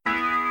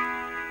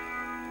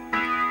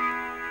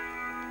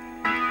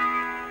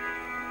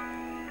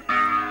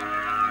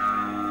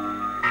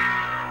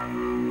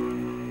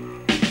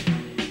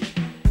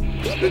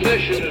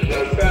Tradition is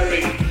a very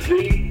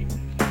deep,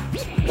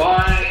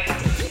 fine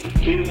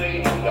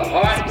feeling of the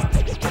heart,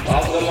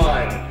 of the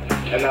mind,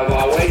 and of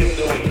our way of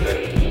doing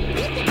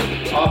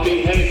things. Our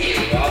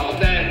behavior, our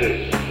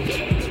standards.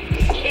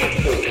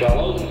 Keep them,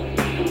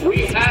 fellows.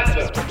 We have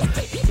them.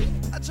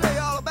 I'll tell you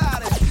all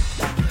about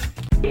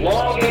it. The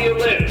longer you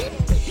live,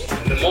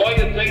 and the more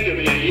you think of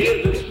your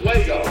years of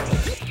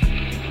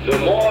Swago, the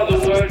more the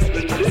word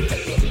tradition of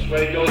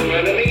Swago is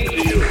going to mean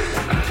to you.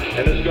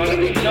 And it's going to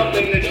be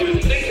something that you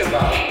think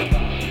about,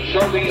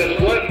 something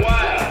that's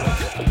worthwhile,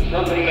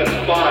 something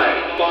that's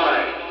fine.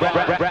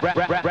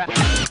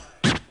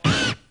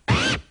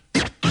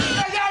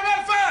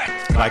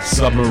 Like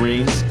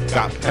submarines,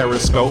 got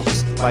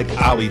periscopes, like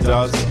Ollie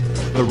does.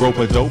 The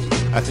rope-a-dope,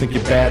 I think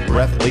your bad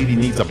breath lady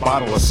needs a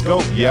bottle of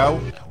scope,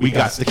 yo. We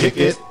got to kick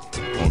it.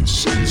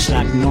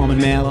 Like Norman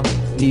Mailer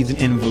needs an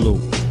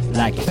envelope.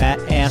 Like fat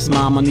ass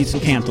mama needs some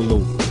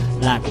cantaloupe.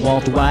 Like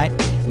Walter White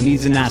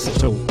needs an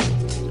isotope.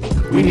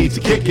 We need to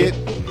kick it.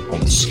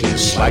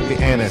 Like the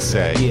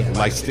NSA, Yeah.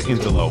 likes to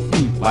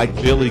interlope. Like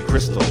Billy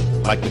Crystal,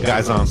 like the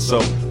guys on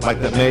soap. Like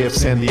the mayor of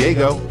San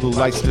Diego, who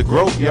likes to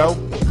grope, yo.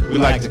 We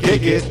like to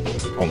kick it.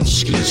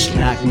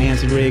 Like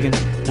Nancy Reagan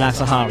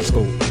likes a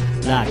horoscope.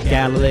 Like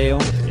Galileo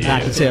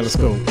like a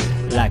telescope.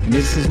 Like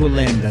Mrs.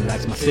 Walinda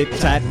likes my thick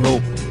tight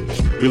rope.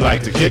 We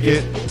like to kick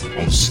it.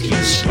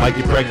 Like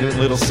your pregnant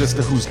little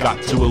sister who's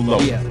got to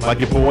elope. Yeah. Like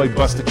your boy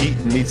Buster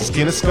Keaton needs a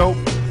skinoscope.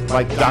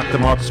 Like Dr.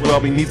 Marcus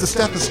Welby needs a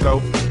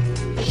stethoscope.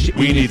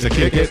 We need to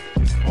kick it.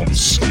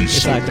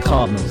 It's like the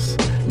Cardinals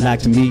like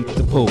to meet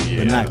the Pope.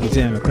 Yeah. And like the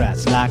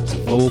Democrats like to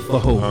vote for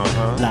hope.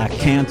 Like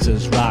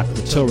cantors rock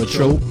the Torah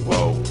trope.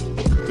 Whoa.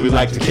 We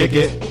like to kick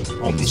it.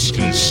 On the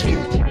ski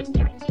slope.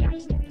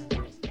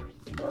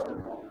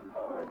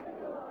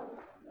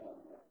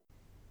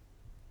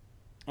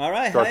 All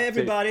right, Start hi to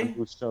everybody. take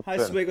who's jumped Hi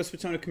in. Swego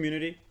Spatona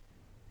community.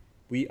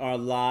 We are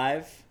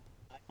live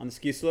on the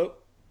ski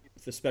slope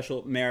with the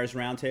special Mayor's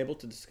Roundtable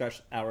to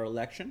discuss our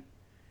election.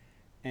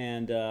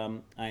 And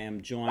I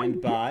am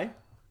joined by,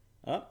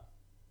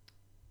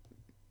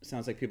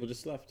 sounds like people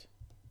just left.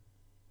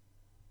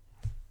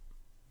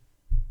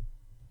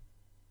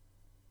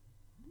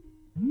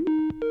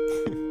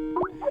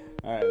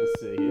 All right, let's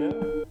see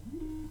here.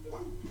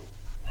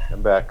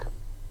 I'm back.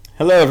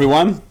 Hello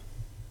everyone.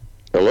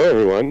 Hello,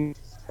 everyone.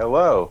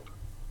 Hello.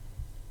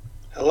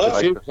 It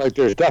seems like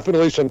there's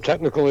definitely some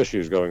technical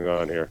issues going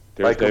on here.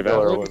 There's Michael Dave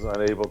Miller Allen. was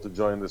unable to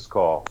join this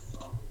call.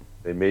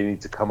 They may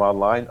need to come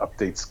online,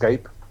 update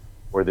Skype,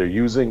 or they're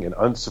using an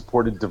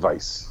unsupported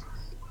device.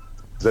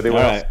 Does All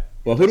anyone right. else?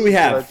 Well, who do we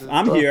have?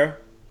 I'm here.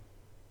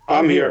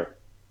 I'm here.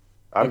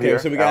 I'm Okay, here.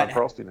 so we Alan got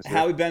Perlstein is here.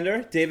 Howie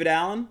Bender, David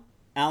Allen,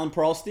 Alan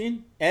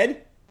Perlstein,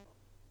 Ed.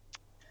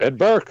 Ed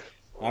Berk.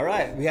 All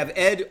right, we have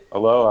Ed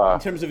Hello. in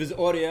terms of his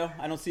audio.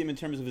 I don't see him in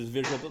terms of his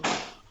visual,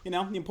 but you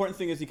know, the important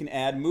thing is he can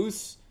add.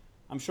 Moose,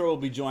 I'm sure, will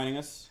be joining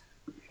us.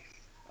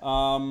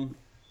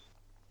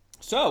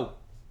 So,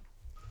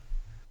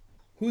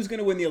 who's going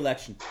to win the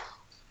election?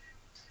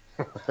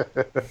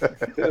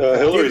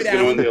 Hillary's going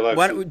to win the election.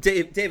 Why don't,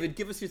 David,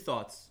 give us your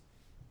thoughts.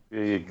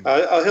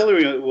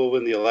 Hillary will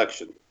win the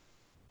election.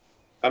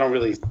 I don't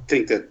really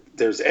think that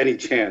there's any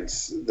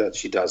chance that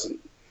she doesn't.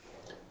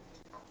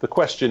 The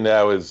question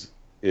now is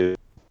do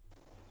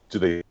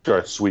they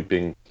start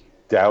sweeping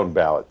down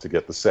ballot to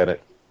get the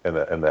Senate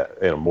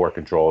and more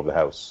control of the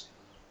House?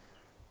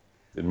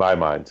 In my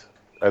mind,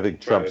 I think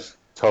Trump's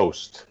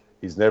toast.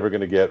 He's never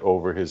going to get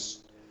over his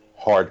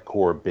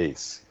hardcore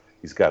base.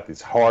 He's got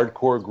this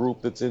hardcore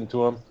group that's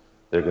into him.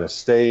 They're going to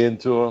stay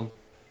into him.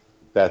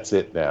 That's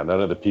it now.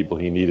 None of the people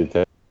he needed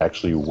to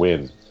actually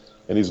win.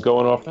 And he's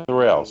going off the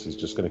rails. He's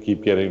just going to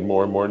keep getting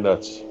more and more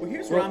nuts. Well,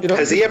 here's where I'm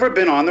Has he ever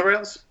been on the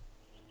rails?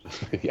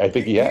 I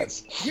think he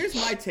has. Here's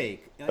my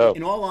take. Oh,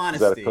 In all Is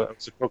that honesty,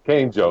 it's a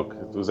cocaine joke?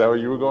 Was that what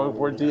you were going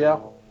for,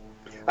 DL?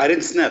 I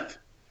didn't sniff,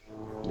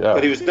 Yeah.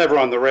 but he was never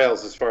on the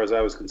rails as far as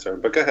I was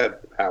concerned. But go ahead,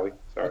 Howie.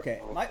 Sorry.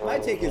 okay, my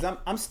take is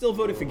I'm still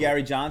voting for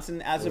Gary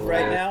Johnson as of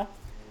right now,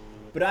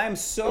 but I am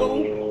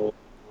so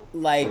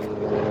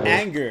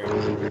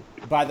angered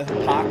by the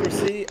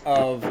hypocrisy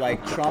of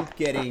Trump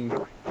getting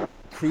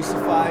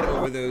crucified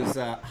over those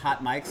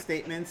hot mic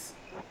statements,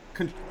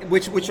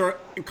 which are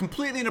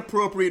completely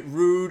inappropriate,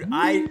 rude.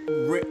 I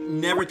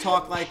never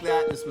talk like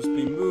that. This must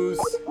be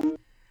Moose.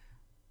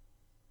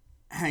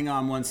 Hang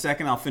on one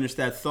second. I'll finish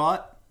that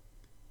thought.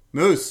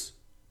 Moose.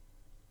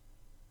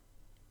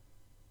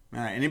 All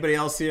right. Anybody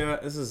else here?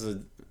 This is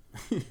a...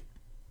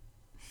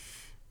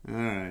 All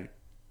right.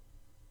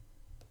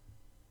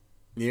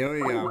 Here we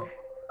go.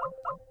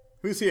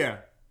 Who's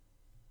here?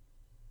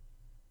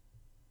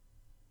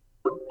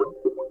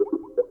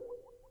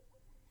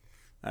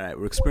 All right,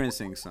 we're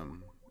experiencing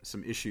some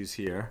issues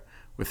here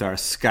with our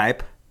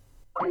Skype.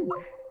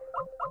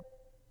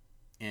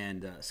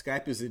 And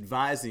Skype is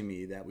advising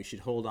me that we should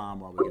hold on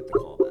while we get the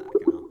call back.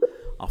 And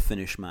I'll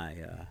finish my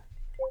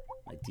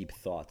deep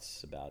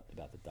thoughts about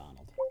the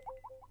Donald.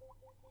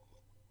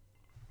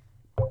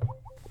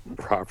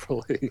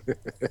 Properly.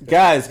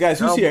 Guys,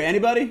 who's here?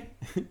 Anybody?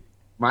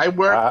 My mic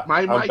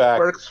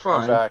works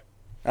fine. I'm back.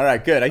 All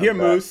right, good. I hear I'm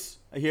back. Moose.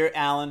 I hear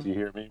Alan. Do you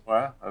hear me?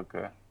 Wow.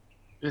 Okay.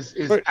 Is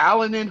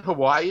Alan in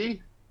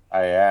Hawaii?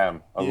 I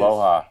am.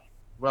 Aloha.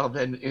 Well,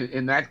 then,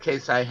 in that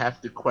case, I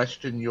have to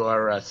question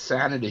your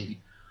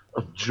sanity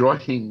of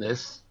joining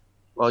this.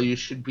 Well, you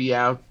should be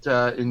out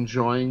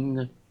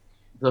enjoying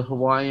the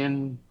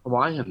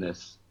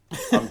Hawaiianness.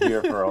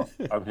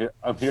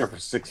 I'm here for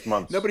 6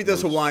 months. Nobody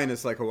does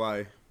Hawaiianness like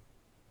Hawaii.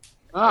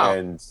 Oh,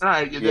 And, all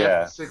right. You're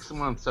there for 6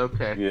 months.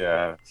 Okay.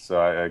 Yeah. So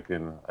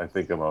I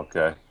think I'm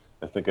okay.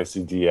 I think I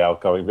see DL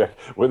coming back.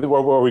 Were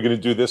we going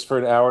to do this for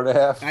an hour and a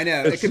half? I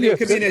know. It could be an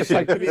issue.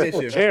 It could be an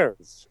issue.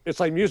 Chairs.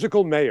 It's like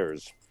musical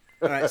mayors.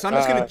 All right, so I'm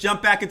just going to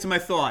jump back into my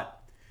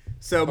thought.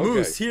 So,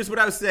 Moose, here's what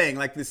I was saying.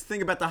 Like, this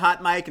thing about the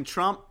hot mic and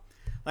Trump,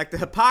 like, the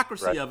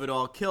hypocrisy of it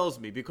all kills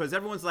me because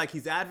everyone's like,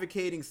 he's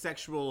advocating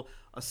sexual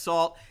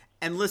assault.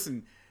 And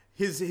listen,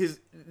 his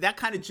that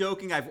kind of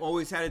joking I've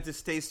always had a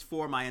distaste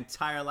for my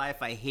entire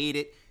life. I hate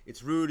it.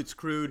 It's rude. It's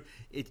crude.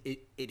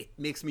 It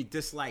makes me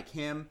dislike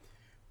him.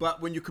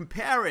 But when you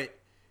compare it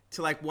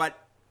to, like, what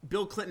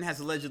Bill Clinton has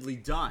allegedly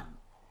done,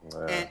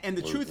 and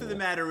the truth of the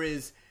matter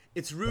is,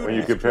 it's rude. When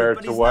you compare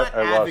it to what? He's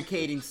not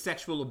advocating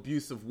sexual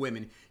abuse of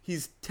women.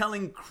 He's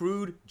telling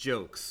crude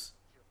jokes.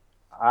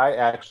 I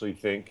actually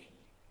think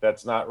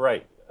that's not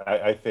right.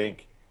 I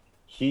think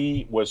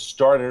he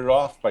started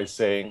off by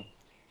saying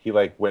he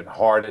went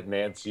hard at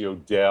Nancy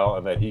O'Dell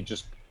and that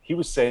he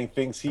was saying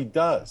things he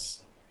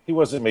does. He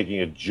wasn't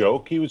making a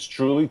joke. He was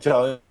truly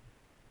telling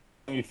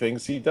you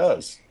things he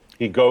does.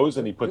 He goes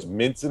and he puts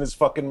mints in his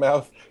fucking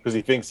mouth because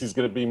he thinks he's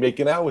going to be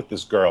making out with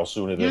this girl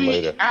sooner than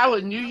later.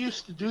 Alan, you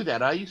used to do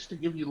that. I used to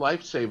give you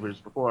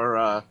lifesavers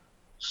before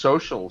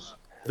socials.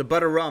 The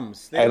butter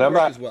rums. They don't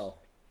work as well.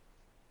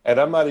 And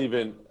I'm not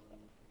even...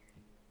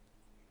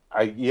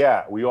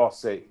 we all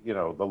say,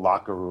 the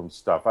locker room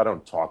stuff. I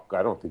don't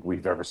think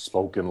we've ever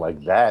spoken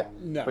like that.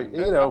 No. But,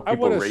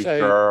 people rape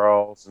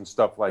girls and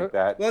stuff like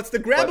that. Well, it's the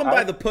grab them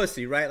by the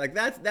pussy, right? Like,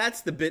 that's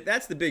the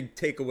big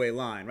takeaway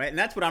line, right? And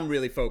that's what I'm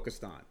really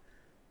focused on.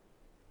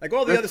 Like,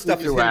 all the other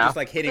stuff is him just,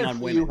 like, hitting on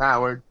women.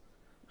 Howard.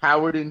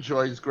 Howard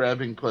enjoys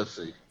grabbing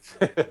pussy.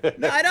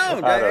 No, I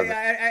don't.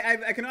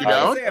 I can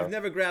honestly say I've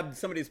never grabbed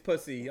somebody's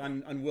pussy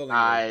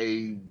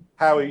unwillingly.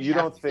 Howie, you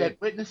don't think... get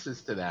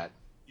witnesses to that.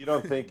 You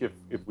don't think if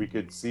we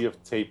could see a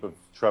tape of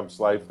Trump's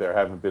life, there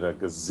haven't been a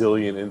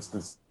gazillion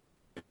instances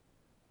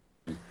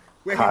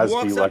where he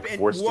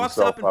walks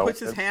up and puts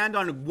his hand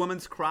on a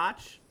woman's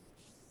crotch?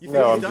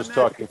 No, I'm just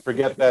talking.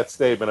 Forget that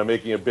statement. I'm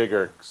making it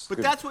bigger. But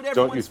that's what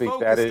everyone's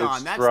focused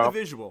on. That's the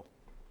visual.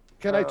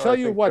 Can I tell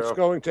you what's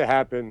going to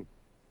happen?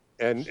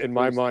 And in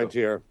my mind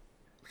here.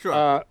 Sure.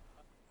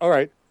 All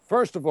right.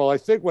 First of all, I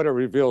think what it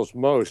reveals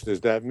most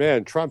is that,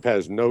 man, Trump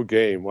has no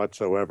game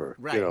whatsoever.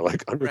 Right.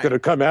 I'm just going to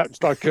come out and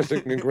start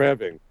kissing and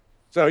grabbing.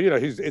 So,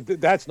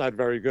 that's not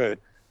very good.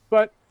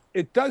 But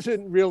it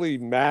doesn't really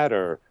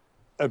matter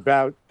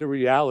about the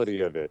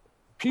reality of it.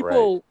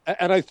 People,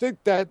 and I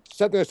think that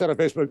something I said on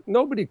Facebook,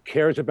 nobody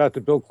cares about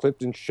the Bill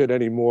Clinton shit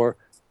anymore.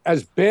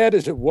 As bad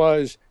as it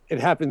was, it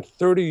happened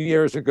 30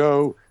 years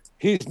ago.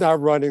 He's not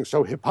running.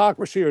 So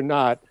hypocrisy or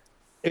not,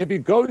 if he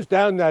goes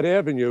down that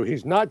avenue,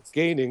 he's not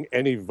gaining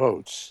any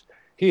votes.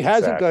 He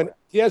hasn't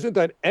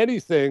done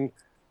anything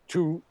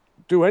to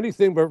do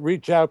anything but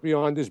reach out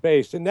beyond his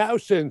base. And now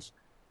since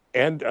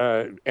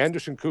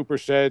Anderson Cooper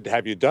said,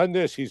 "Have you done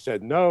this?" He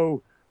said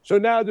no. So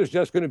now there's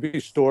just going to be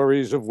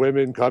stories of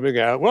women coming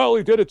out. Well,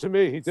 he did it to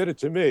me. He did it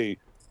to me.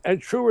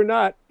 And true or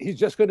not, he's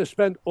just going to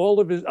spend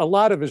a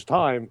lot of his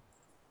time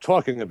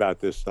talking about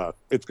this stuff.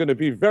 It's going to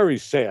be very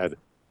sad.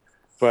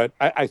 But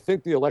I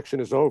think the election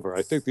is over.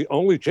 I think the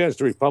only chance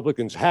the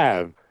Republicans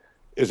have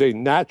is a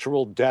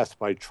natural death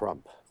by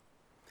Trump.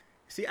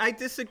 See, I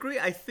disagree.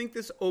 I think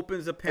this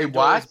opens a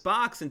Pandora's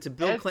box into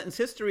Bill Clinton's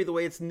history the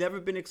way it's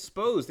never been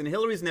exposed. And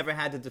Hillary's never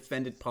had to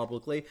defend it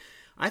publicly.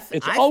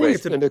 It's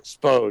always been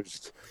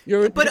exposed.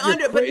 But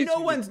no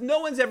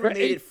one's ever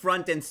made it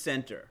front and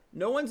center.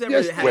 No one's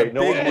ever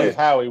had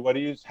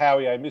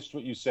Howie, I missed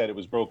what you said. It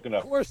was broken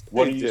up.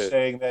 What are you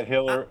saying that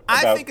Hillary?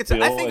 I think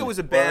it was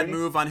a bad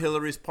move on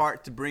Hillary's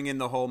part to bring in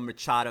the whole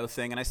Machado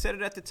thing, and I said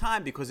it at the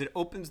time because it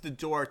opens the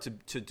door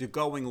to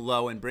going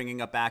low and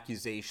bringing up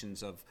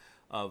accusations of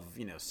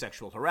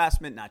sexual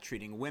harassment, not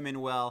treating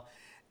women well,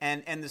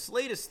 and this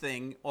latest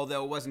thing,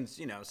 although it wasn't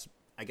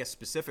I guess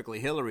specifically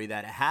Hillary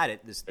that had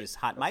it, this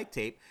hot mic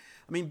tape.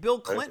 I mean, Bill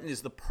Clinton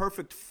is the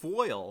perfect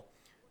foil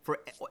for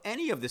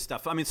any of this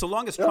stuff. I mean, so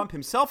long as Trump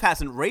himself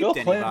hasn't raped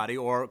anybody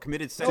or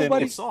committed sexual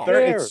assault.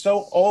 It's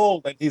so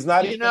old that he's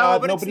not even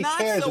on. Nobody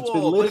cares. So it's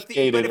been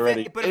litigated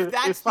already. But if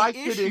that's if I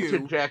the could issue,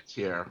 interject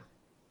here.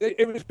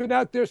 It's been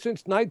out there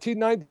since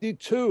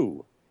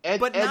 1992.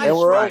 But not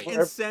front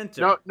and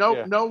center.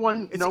 No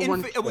one.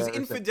 It was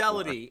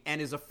infidelity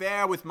and his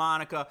affair with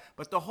Monica,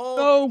 but the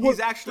whole he's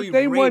actually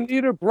they raped. want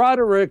Ida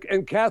Broderick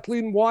and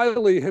Kathleen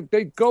Wiley.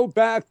 They go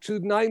back to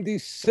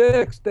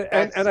 '96,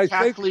 and I think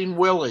Kathleen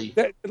Willie.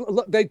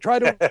 They try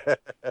to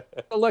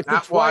elect her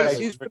twice.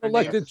 He's been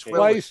elected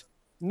twice.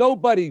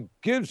 nobody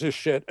gives a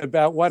shit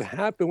about what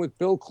happened with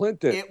Bill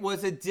Clinton. It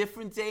was a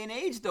different day and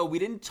age, though. We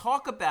didn't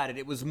talk about it.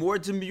 It was more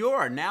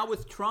demure. Now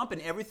with Trump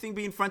and everything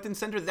being front and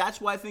center, that's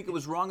why I think it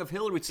was wrong of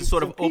Hillary to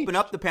sort of open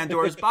up the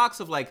Pandora's box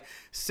of like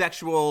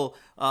sexual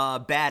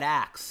bad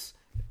acts.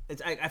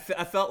 I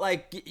felt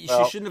like she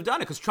shouldn't have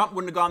done it because Trump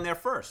wouldn't have gone there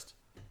first.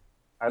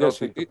 I don't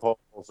think the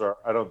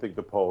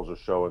polls are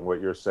showing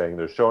what you're saying.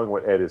 They're showing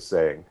what Ed is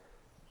saying.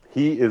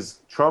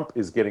 Trump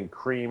is getting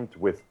creamed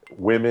with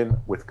women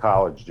with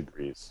college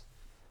degrees.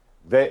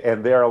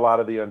 They're a lot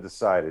of the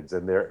undecideds,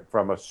 and they're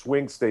from a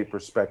swing state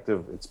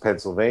perspective. It's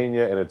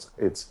Pennsylvania and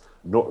it's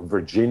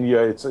Virginia.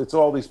 It's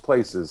all these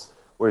places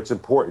where it's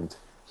important.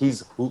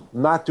 He's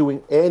not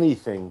doing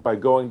anything by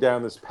going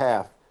down this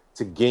path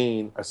to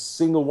gain a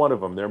single one of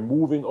them. They're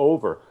moving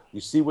over.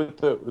 You see what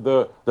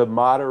the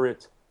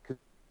moderate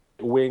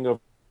wing of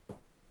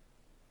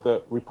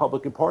the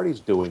Republican Party's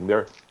doing.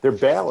 They're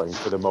bailing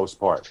for the most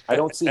part. I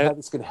don't see how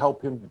this can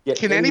help him get.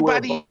 Can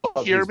anybody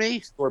hear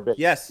me?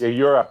 Yes. Yeah,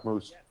 you're up,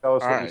 Moose. Tell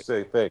us what you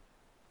say. Think.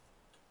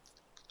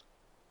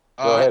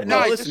 Go ahead.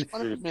 No, listen.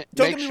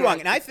 Don't get me wrong,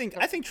 and I think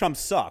Trump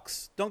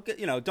sucks. Don't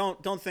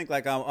think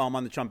like I'm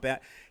on the Trump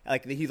bat.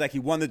 Like he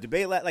won the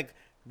debate.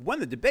 Won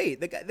the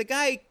debate. The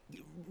guy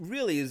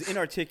really is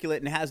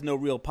inarticulate and has no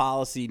real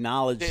policy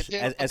knowledge as to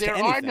anything. There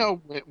are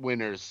no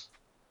winners.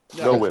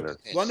 No winner.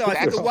 Well, no, I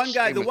think the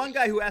one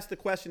guy who asked the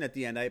question at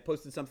the end, I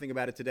posted something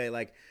about it today.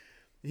 Like,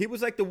 he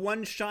was like the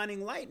one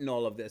shining light in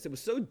all of this. It was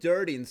so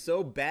dirty and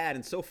so bad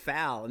and so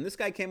foul. And this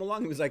guy came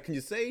along and was like, "Can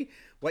you say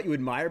what you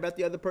admire about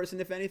the other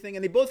person, if anything?"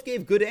 And they both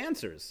gave good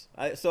answers.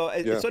 It sort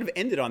of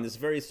ended on this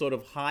very sort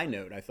of high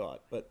note, I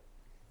thought. But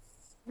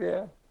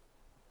yeah,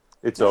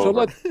 it's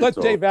over. So let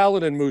Dave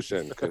Allen and Moose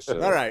in.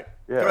 All right,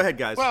 go ahead,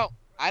 guys. Well,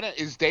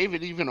 is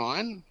David even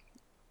on?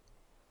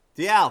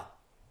 DL.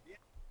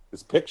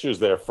 His picture's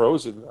there,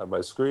 frozen on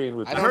my screen.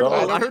 With I heard a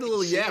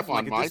little yeah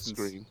on my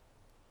screen.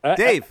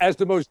 Dave, as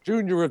the most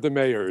junior of the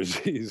mayors,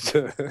 he's.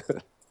 All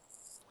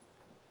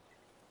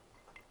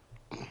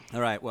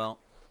right. Well,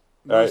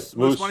 Moose,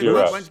 why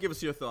don't you give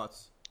us your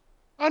thoughts?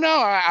 Oh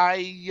no,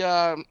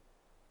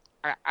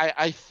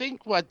 I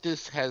think what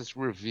this has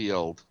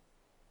revealed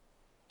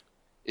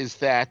is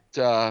that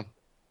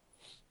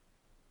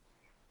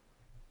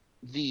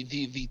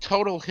the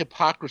total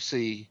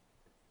hypocrisy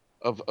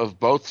of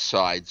both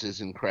sides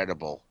is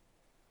incredible.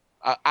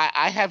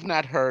 I have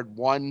not heard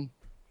one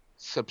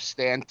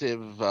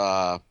substantive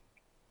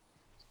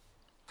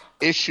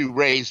issue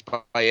raised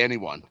by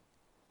anyone.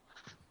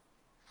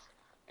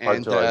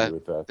 And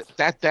with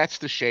that. That's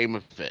the shame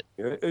of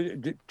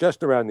it.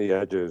 Just around the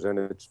edges, and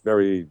it's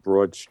very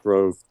broad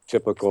stroke,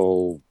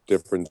 typical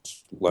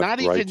difference left,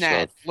 Not right even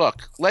that.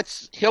 stuff.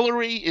 Look,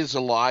 Hillary is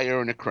a liar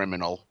and a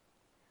criminal.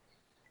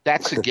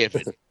 That's a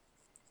given.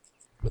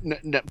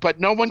 But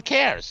no one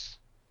cares.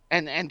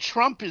 And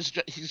Trump he's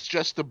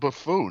just a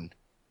buffoon.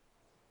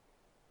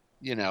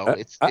 You know,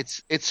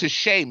 it's a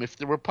shame. If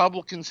the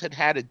Republicans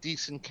had a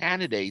decent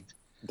candidate,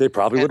 they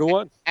probably would have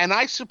won. And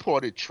I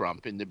supported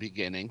Trump in the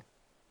beginning.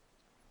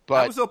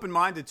 But I was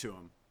open-minded to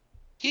him.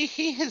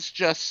 He has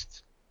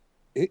just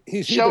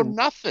he's shown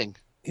nothing.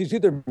 He's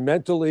either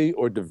mentally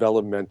or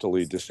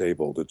developmentally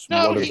disabled. It's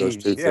one of those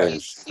two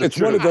things. It's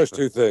one of those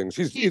two things.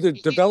 He's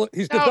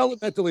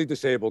developmentally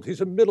disabled.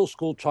 He's a middle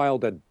school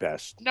child at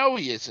best. No,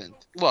 he isn't.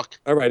 Look.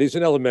 All right, he's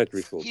an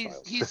elementary school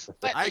child.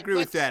 I agree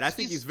with that. I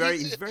think he's very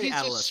adolescent. He's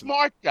a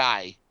smart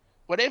guy.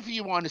 Whatever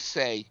you want to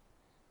say,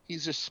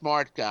 he's a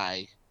smart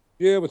guy.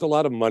 Yeah, with a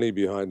lot of money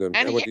behind him.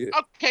 And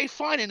okay,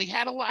 fine. And he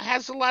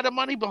has a lot of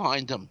money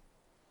behind him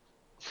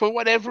for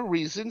whatever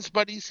reasons,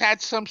 but he's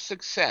had some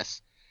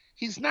success.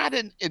 He's not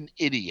an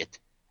idiot,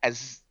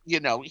 as you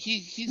know.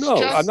 He's no.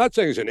 Just, I'm not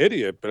saying he's an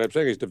idiot, but I'm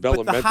saying he's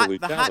developmentally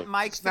the hot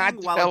mic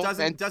thing, while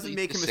it doesn't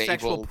make him a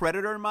sexual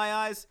predator in my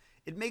eyes,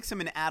 it makes him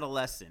an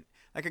adolescent.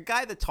 Like a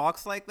guy that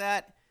talks like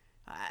that.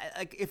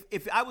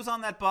 If I was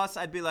on that bus,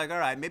 I'd be like, all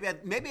right,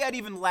 maybe I'd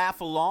even laugh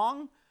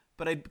along.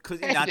 But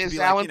not to be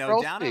like,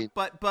 down it,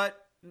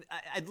 but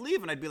I'd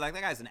leave and I'd be like,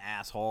 that guy's an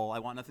asshole. I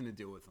want nothing to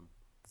do with him.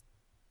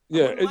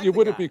 Yeah, you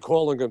wouldn't be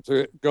calling him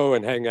to go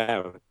and hang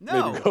out.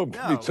 No, maybe go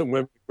meet some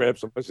women, grab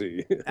some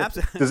pussy.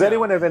 Absolutely. Does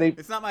anyone have any?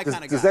 It's not my kind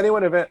of guy. Does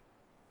anyone have?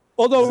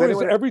 Although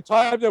every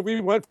time that we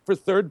went for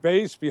third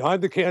base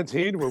behind the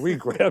canteen, were we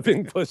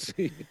grabbing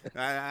pussy?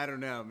 I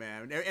don't know,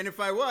 man. And if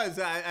I was,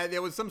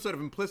 there was some sort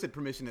of implicit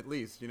permission at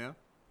least, you know?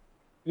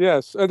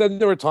 Yes, and then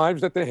there were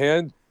times that the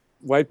hand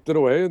wiped it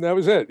away, and that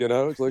was it. You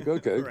know, it's like,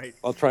 okay, right.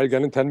 I'll try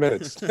again in 10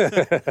 minutes.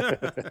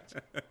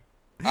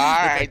 All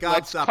right,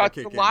 let's cut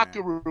the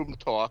locker room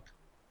talk.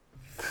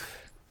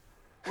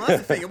 Well, that's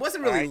the thing. It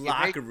wasn't really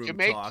locker room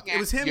talk. It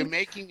was him. You're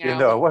making it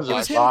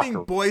was him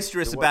being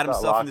boisterous about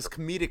himself in this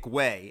comedic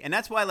way, and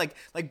that's why, like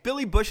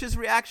Billy Bush's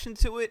reaction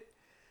to it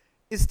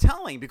is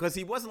telling, because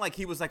he wasn't like,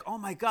 he was like, "Oh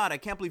my God, I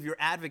can't believe you're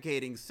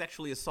advocating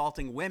sexually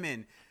assaulting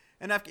women."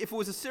 And if it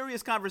was a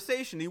serious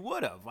conversation, he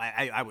would have,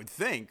 I would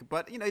think.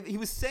 But, he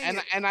was saying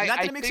it. And not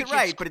that it makes it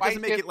right, but it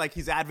doesn't make it like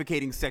he's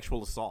advocating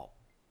sexual assault.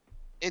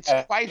 it's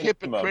quite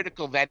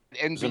hypocritical that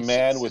He was a NBC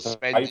man with a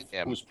suspended wife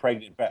him. who was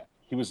pregnant back.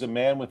 He was a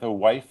man with a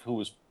wife who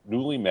was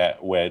newly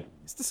wed.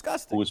 It's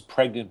disgusting. Who was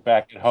pregnant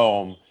back at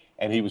home,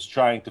 and he was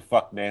trying to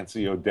fuck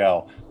Nancy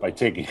O'Dell by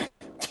taking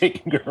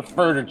her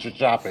furniture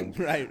shopping.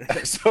 Right.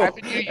 So,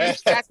 Haven't you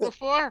used that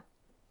before?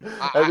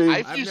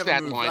 I've used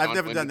that line. I've on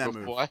never done women that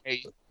before. move.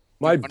 Hey,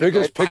 My wanna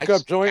biggest go buy pickup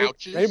some joint,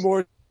 couches? way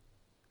more.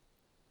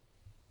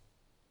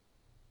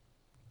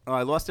 Oh,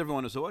 I lost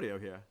everyone's audio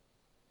here.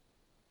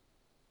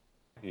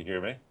 you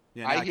hear me?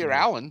 Yeah, now I can hear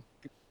Alan.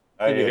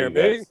 Can you hear you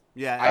me? guys.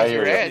 Yeah, I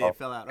hear yeah, Ed. it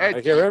fell out. Ed, I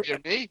can hear you it. hear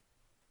me?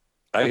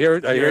 I hear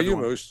you,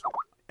 everyone. Moose.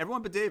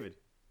 Everyone but David.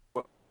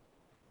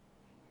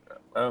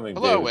 I don't think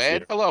Hello, David's Ed.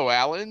 here. Hello,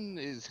 Alan.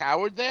 Is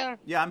Howard there?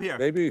 Yeah, I'm here.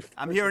 Maybe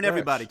I'm hearing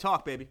everybody.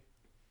 Talk, baby.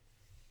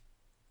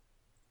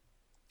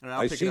 All right,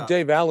 I'll I pick see it up.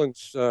 Dave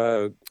Allen's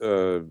I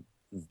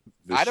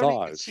don't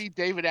even visage. see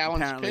David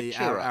Allen's Apparently,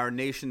 picture. our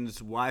nation's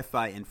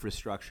Wi-Fi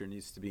infrastructure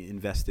needs to be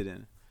invested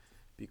in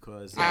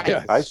because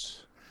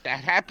Yes.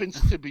 That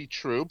happens to be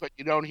true, but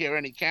you don't hear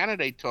any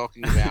candidate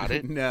talking about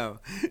it. no.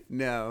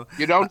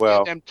 You don't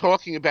Well- hear them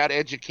talking about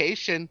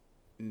education.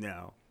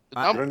 No. The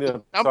I don't number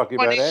know talking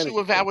one about issue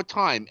of anything. our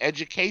time: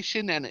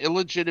 education and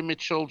illegitimate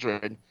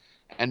children,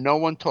 and no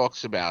one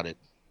talks about it.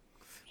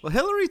 Well,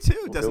 Hillary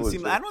too doesn't Hillary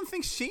seem. too. I don't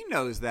think she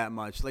knows that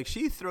much. Like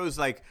she throws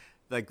like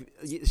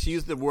she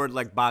used the word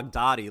like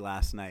Baghdadi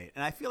last night,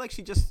 and I feel like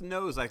she just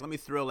knows. Like, let me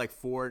throw like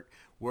 4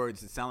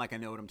 words that sound like I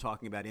know what I'm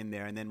talking about in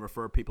there, and then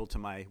refer people to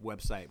my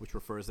website, which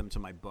refers them to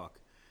my book.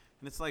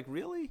 And it's like,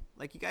 really,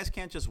 like you guys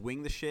can't just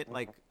wing the shit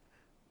like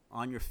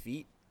on your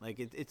feet. Like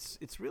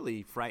it's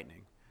really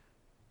frightening.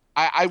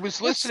 I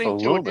was listening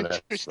to an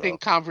illuminate, interesting so.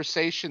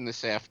 conversation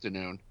this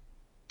afternoon,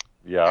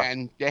 Yeah.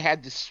 and they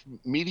had this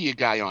media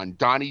guy on,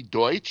 Donnie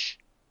Deutsch.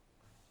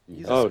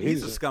 He's Oh, a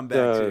he's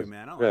scumbag too,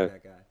 man. I don't like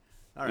that guy.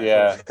 All right.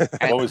 Yeah.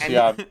 And- What was he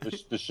on?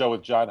 The show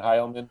with John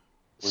Heilman?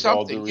 With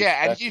all due Something,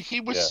 yeah. And respect?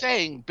 he was Yeah.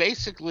 saying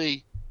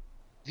basically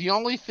the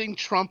only thing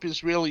Trump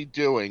is really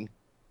doing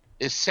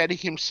is setting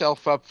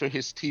himself up for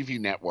his TV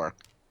network,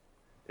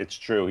 It's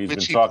true. He's which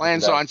been he talking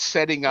plans about on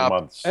setting for up.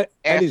 months.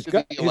 And he's after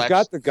got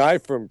the the guy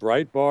from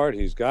Breitbart.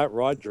 He's got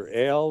Roger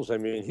Ailes. I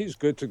mean, he's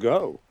good to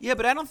go. Yeah,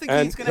 but I don't think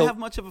And he's going to he'll- have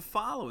much of a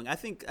following. I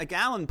think, like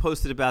Alan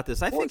posted about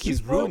this, I think course he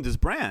he's will. ruined his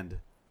brand.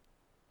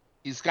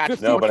 He's got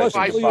No, but I think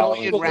 45 the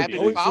million followers rabid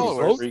will be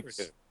followers.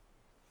 freaks.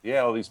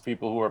 Yeah, all these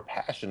people who are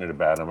passionate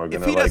about him are going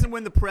If to he like. doesn't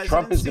win the presidency,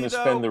 Trump is going to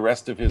spend the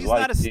rest of his he's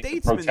life not a being the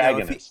statesman, though. If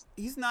protagonist.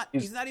 he's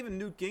not even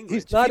Newt Gingrich.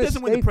 He's If not he a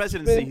doesn't win the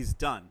presidency, statesman. he's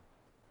done.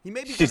 He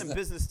may be He's done in not-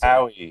 business too.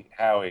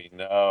 Howie,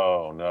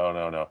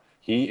 no.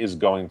 He is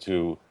going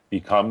to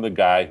become the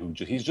guy who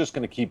he's just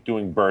going to keep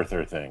doing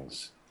birther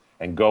things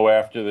and go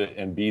after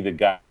and be the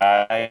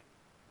guy.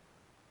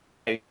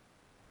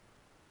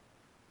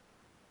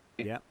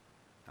 Yeah.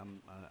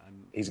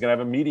 He's going to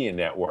have a media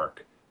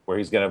network where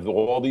he's going to have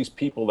all these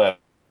people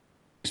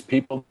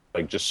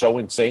like just so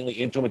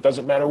insanely into him. It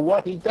doesn't matter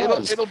what he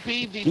does. It'll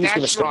be the He's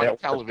going to start national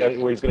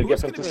television. where he's going to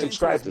Who's get them gonna to be into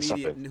subscribe to his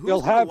media- something. Who's He'll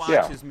gonna have- watch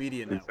yeah. his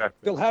media network? Exactly.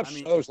 He'll have I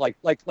mean, shows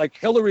like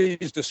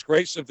Hillary's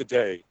Disgrace of the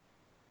Day.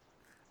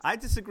 I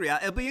disagree.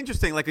 It'll be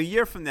interesting. Like a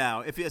year from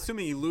now,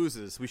 assuming he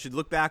loses, we should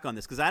look back on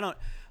this because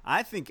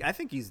I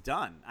think he's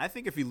done. I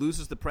think if he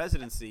loses the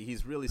presidency,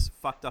 he's really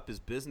fucked up his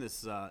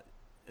business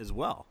as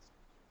well.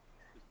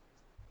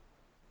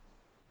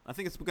 I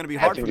think it's going to be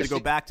hard for him to go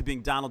back to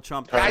being Donald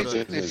Trump, Guys, sort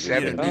of, it's New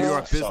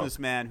York 70s.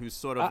 businessman who's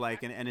sort of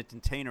like an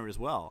entertainer as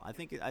well. I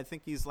think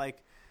he's like,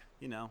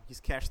 he's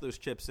cashed those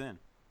chips in.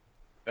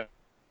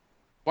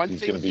 One He's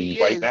thing going to be he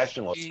white is,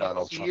 nationalist he,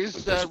 Donald he Trump is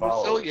with his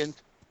followers.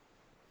 resilient.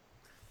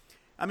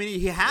 I mean,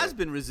 he has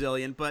been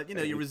resilient, but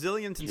you're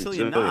resilient until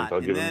you're resilient, not, I'll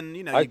and give then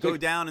him- you I go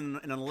think down in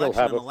an He'll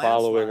election have in a a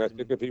following. I landslide.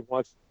 think if he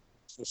wants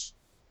to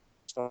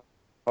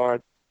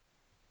start.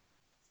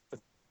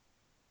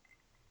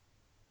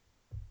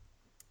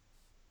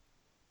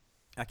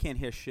 I can't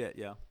hear shit,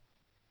 yo.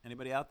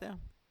 Anybody out there?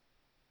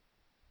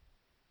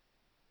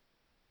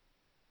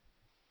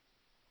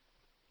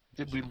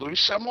 Did we lose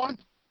someone?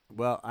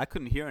 Well, I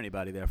couldn't hear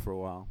anybody there for a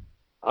while.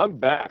 I'm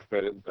back,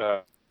 but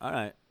All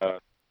right.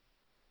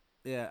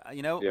 Yeah,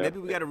 yeah, maybe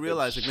we got to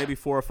realize like maybe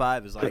 4 or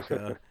 5 is like.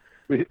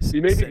 we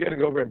may be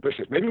getting over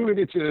ambitious. Maybe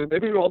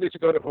we all need to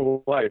go to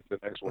Hawaii for the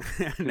next one.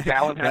 Does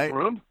Alan have Right?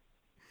 room?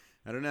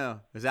 I don't know.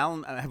 Is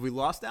Alan? Have we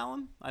lost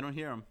Alan? I don't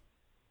hear him.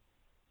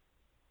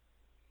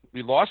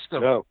 We lost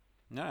him. No.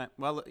 All right.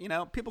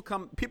 Well, people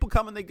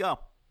come and they go.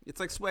 It's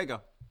like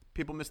Swego.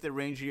 People miss their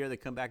range year. They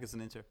come back as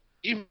an inter.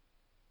 Even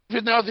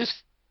though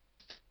this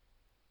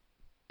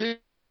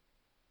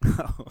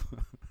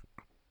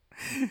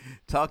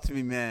Talk to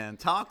me, man.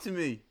 Talk to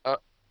me.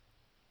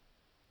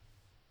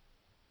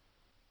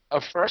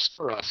 a first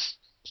for us.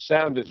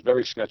 Sound is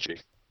very sketchy.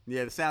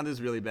 Yeah, the sound is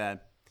really bad.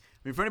 I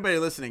mean, for anybody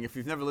listening, if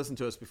you've never listened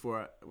to us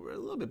before, we're a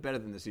little bit better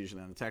than this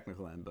usually on the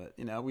technical end. But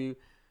we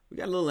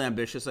got a little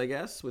ambitious, I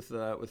guess, with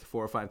 4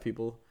 or 5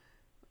 people.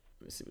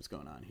 Let me see what's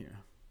going on here.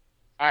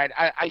 All right,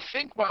 I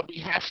think what we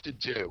have to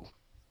do.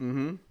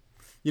 Mm-hmm.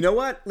 You know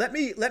what? Let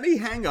me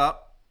hang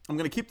up, I'm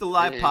going to keep the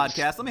live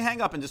podcast. Let me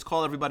hang up and just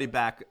call everybody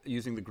back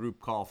using the group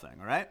call thing,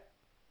 all right?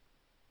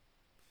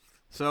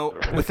 So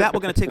with that, we're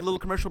going to take a little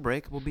commercial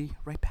break. We'll be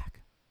right back.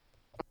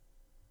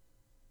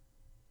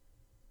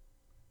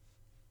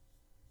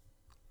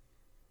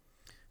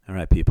 All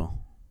right, people.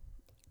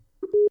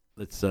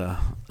 Let's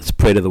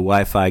pray to the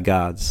Wi-Fi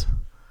gods.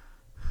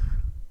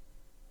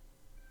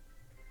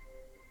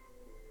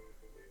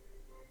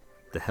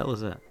 The hell is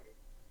that?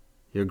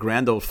 Your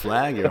grand old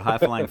flag? Your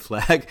high-flying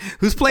flag?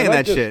 Who's playing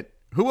that shit?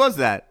 Who was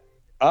that?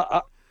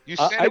 You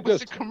said it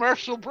was a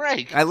commercial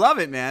break. I love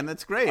it, man.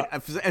 That's great.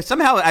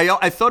 Somehow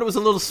I thought it was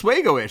a little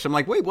Swago-ish. I'm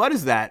like, wait, what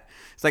is that?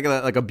 It's like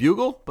a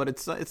bugle, but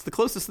it's the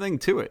closest thing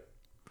to it.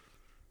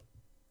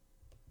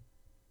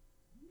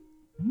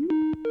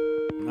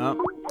 Oh,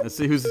 let's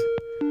see who's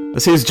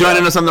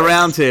joining us on the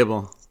round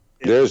table.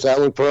 There's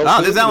Alan Perlson.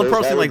 Oh, there's Alan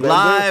Perlson, like Bender.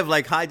 live,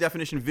 like high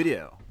definition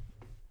video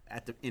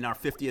in our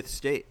 50th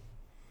state.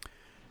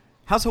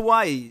 How's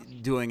Hawaii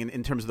doing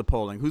in terms of the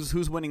polling?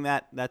 Who's winning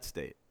that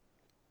state?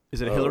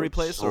 Is it a Hillary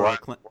place or a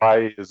Clinton?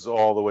 Hawaii is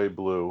all the way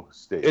blue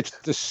state. It's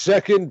the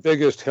second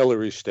biggest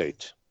Hillary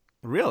state.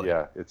 Really?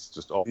 Yeah, it's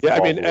just all. Yeah,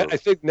 all I mean, blue. I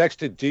think next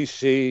to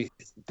D.C.,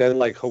 then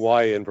like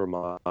Hawaii and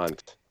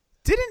Vermont.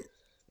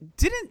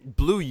 Didn't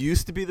blue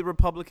used to be the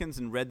Republicans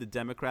and red the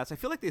Democrats? I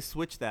feel like they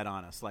switched that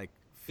on us. Like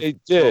They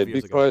 12 did,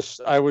 years because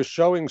ago. I was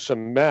showing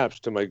some maps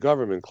to my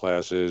government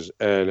classes,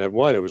 and at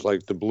one, it was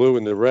like the blue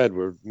and the red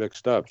were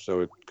mixed up,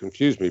 so it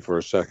confused me for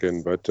a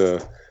second. But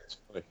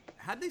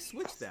How'd they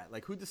switch that?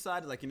 Like, who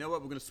decided, like, you know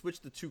what, we're going to switch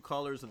the two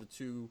colors of the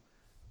two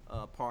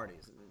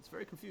parties? It's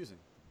very confusing.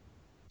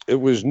 it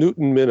was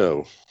Newton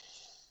Minnow.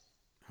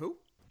 Who?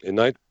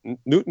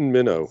 Newton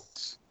Minnow.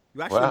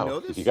 You actually know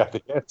this? You got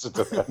the answer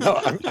to that. No,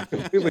 I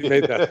completely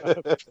made that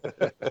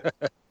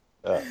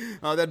up.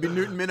 Oh, that'd be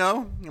Newton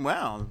Minnow?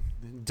 Wow.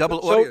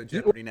 Double audio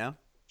jeopardy now.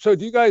 So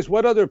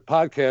what other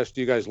podcasts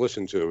do you guys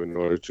listen to in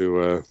order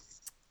to...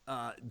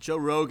 Joe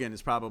Rogan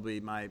is probably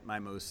my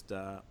most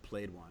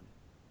played one.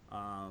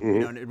 You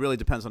know, and it really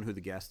depends on who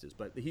the guest is,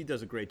 but he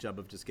does a great job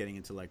of just getting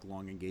into like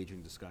long,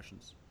 engaging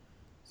discussions.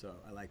 So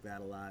I like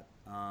that a lot.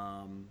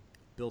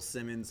 Bill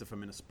Simmons, if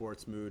I'm in a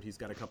sports mood, he's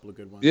got a couple of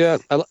good ones. Yeah,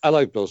 I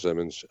like Bill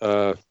Simmons.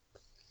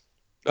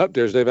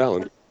 There's Dave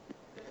Allen.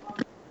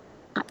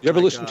 You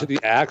ever listen to the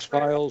Axe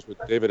Files with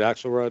David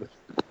Axelrod?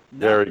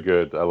 No. Very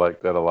good. I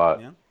like that a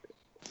lot. Yeah.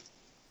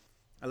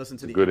 I listened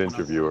to the Good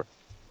interviewer.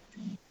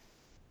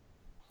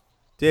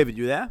 David,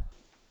 you there?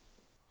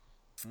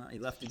 Oh, he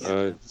left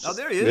again.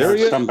 There he is. There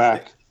he is. Come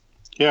back.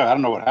 Yeah, I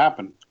don't know what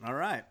happened. All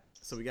right.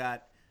 So we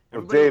got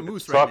Well, everybody Dave, with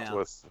Moose talk right to now.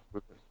 us.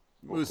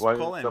 Moose, Why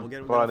call in. don't We'll you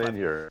get come on five. in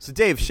here. So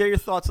Dave, share your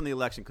thoughts on the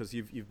election because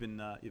you've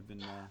been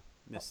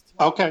missed.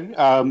 Okay.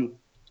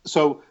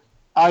 So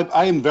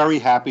I am very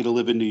happy to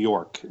live in New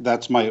York.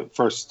 That's my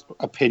first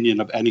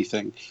opinion of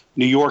anything.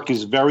 New York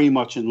is very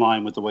much in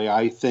line with the way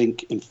I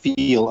think and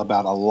feel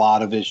about a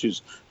lot of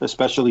issues,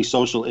 especially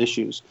social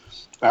issues.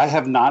 I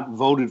have not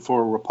voted for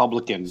a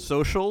Republican.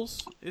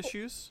 Socials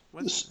issues?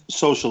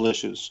 Social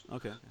issues.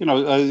 Okay.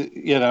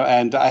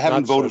 And I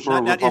haven't voted for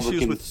a Not Republican.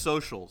 issues with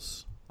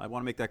socials. I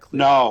want to make that clear.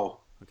 No.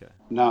 Okay.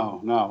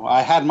 No.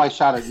 I had my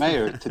shot at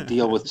mayor to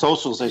deal with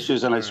socials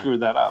issues, and I screwed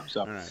that up.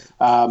 So,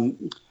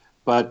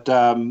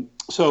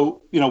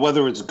 so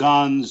whether it's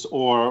guns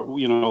or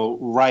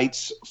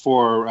rights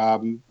for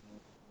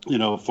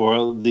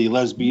for the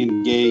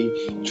lesbian,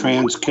 gay,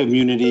 trans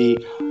community,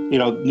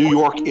 New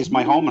York is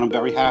my home, and I'm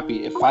very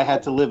happy. If I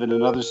had to live in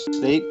another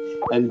state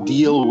and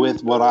deal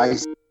with what I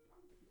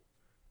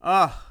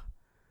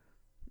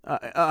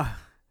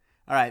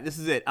all right, this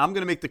is it. I'm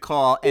gonna make the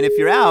call, and if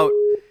you're out.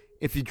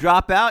 If you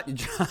drop out, you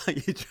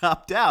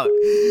dropped out.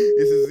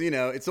 This is,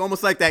 it's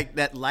almost like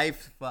that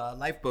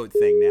lifeboat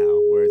thing now,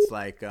 where it's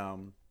like,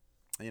 if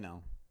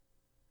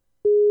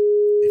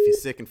you're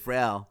sick and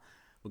frail,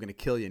 we're gonna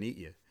kill you and eat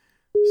you.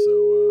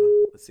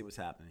 So let's see what's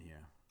happening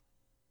here.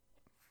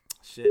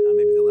 Shit, I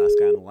may be the last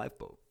guy on the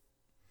lifeboat.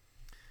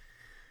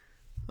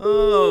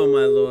 Oh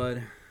my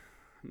lord,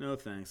 no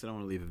thanks. I don't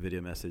want to leave a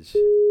video message.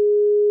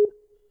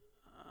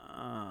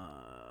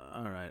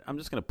 All right, I'm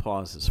just gonna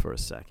pause this for a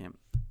second.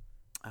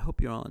 I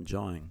hope you're all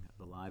enjoying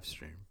the live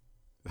stream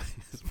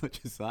as much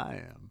as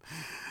I am.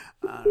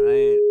 All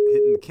right,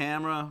 hitting the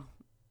camera.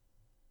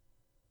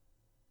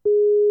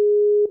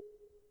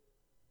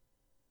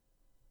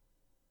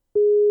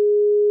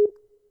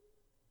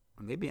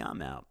 Maybe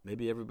I'm out.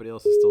 Maybe everybody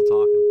else is still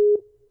talking.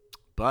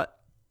 But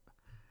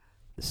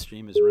the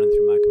stream is running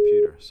through my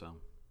computer, so.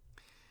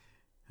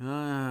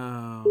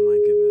 Oh, my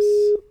goodness.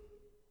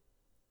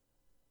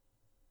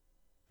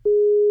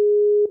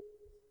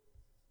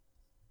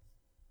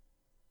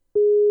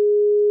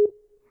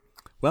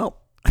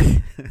 Well,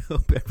 I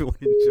hope everyone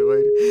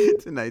enjoyed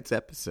tonight's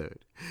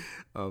episode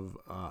of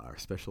our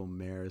special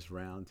Mayor's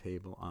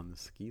Roundtable on the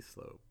ski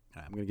slope.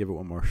 All right, I'm going to give it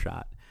one more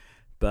shot,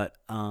 but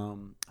I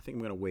think I'm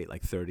going to wait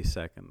like 30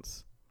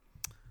 seconds.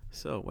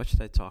 So what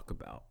should I talk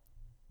about?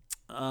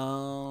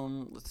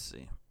 Let's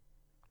see.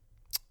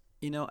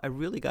 I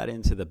really got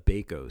into the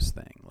Bacos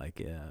thing, like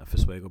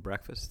Foswego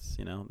breakfasts.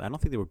 I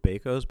don't think they were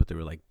Bacos, but they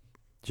were like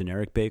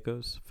generic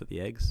Bacos for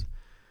the eggs.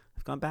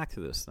 I've gone back to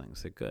those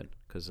things. They're good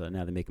because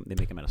now they make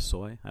them out of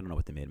soy. I don't know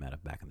what they made them out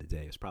of back in the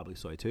day. It was probably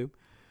soy too.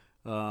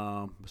 It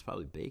was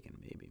probably bacon,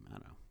 maybe. I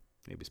don't know.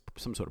 Maybe it's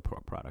some sort of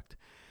pork product.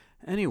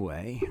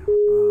 Anyway, I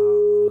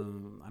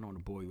don't want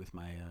to bore you with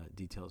my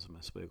details of my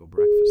Foswego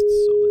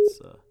breakfasts. So let's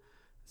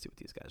see what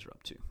these guys are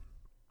up to.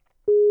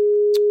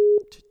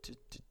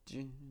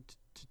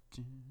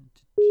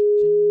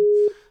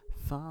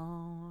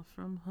 Far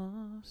from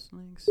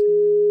hustling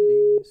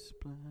city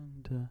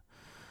splendor.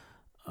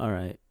 All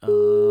right.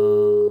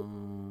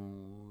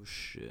 Oh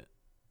shit!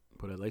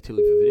 But I'd like to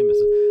leave a video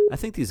message. I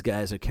think these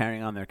guys are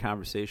carrying on their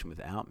conversation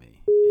without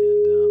me,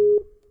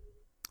 and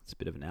it's a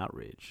bit of an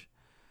outrage.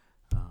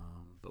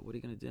 But what are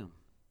you gonna do?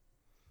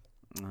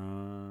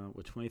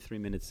 We're 23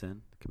 minutes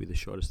in. It could be the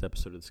shortest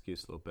episode of the Ski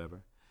Slope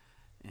ever,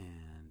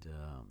 and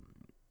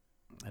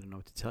I don't know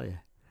what to tell you.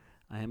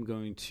 I am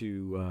going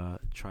to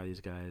try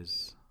these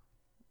guys,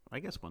 I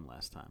guess, one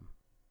last time.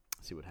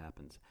 See what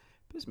happens.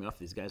 It pisses me off.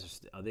 These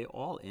guys are they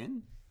all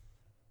in?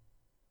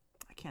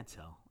 I can't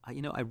tell.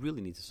 I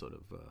really need to sort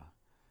of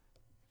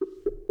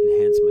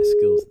enhance my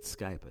skills at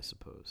Skype, I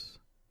suppose.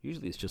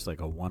 Usually it's just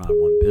like a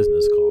one-on-one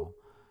business call,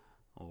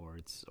 or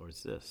it's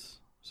this.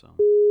 So.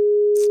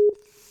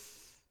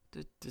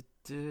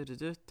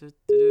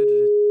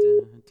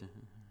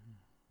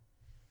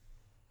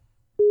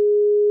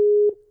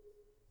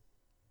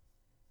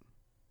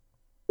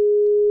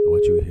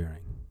 What you were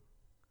hearing.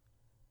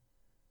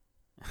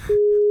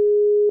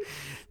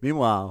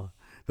 Meanwhile,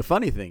 the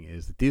funny thing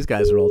is that these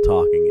guys are all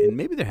talking, and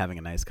maybe they're having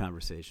a nice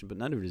conversation, but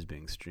none of it is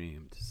being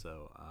streamed.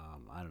 So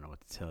I don't know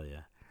what to tell you.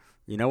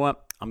 You know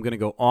what? I'm going to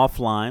go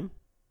offline,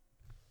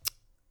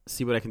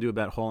 see what I can do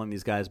about hauling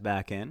these guys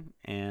back in,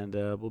 and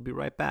we'll be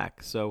right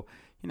back. So,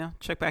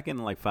 check back in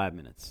like 5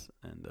 minutes,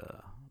 and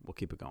we'll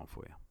keep it going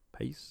for you.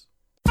 Peace.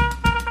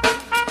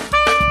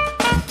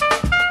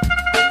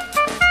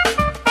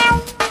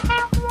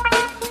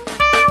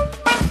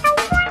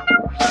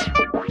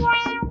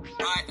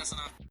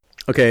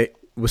 Okay,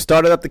 we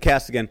started up the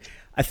cast again.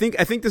 I think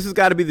this has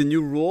got to be the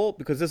new rule,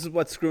 because this is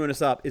what's screwing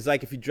us up. Is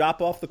like if you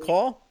drop off the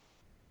call,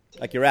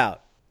 like you're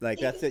out. Like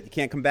that's it. You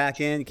can't come back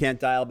in. You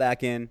can't dial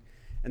back in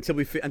until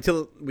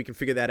we can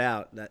figure that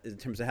out. That in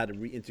terms of how to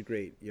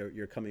reintegrate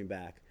your coming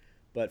back.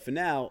 But for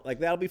now, like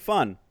that'll be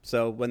fun.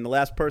 So when the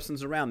last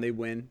person's around, they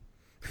win,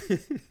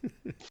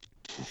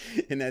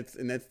 and that's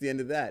the end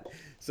of that.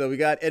 So we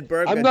got Ed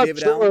Berk, got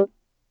David Allen.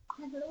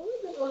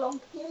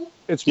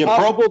 It's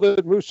probable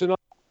that Moose and I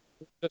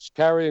are just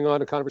carrying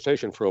on a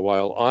conversation for a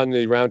while on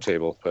the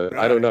roundtable, but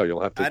I don't know.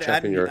 You'll have to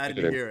check in your I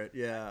didn't hear it.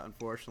 Yeah,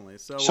 unfortunately.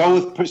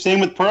 Same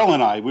with Pearl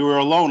and I. We were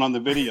alone on the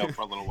video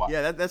for a little while.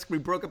 Yeah, we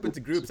broke up into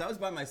groups. I was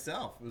by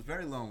myself. It was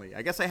very lonely.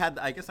 I guess I had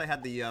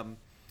the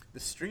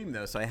stream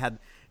though, so I had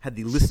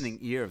the listening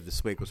ear of the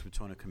Swakos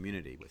Watona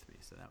community with me.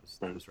 So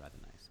that was rather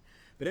nice.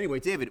 But anyway,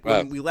 David,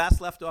 when we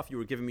last left off, you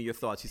were giving me your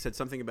thoughts. You said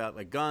something about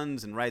like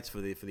guns and rights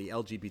for the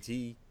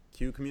LGBTQ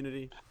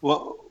community.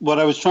 Well,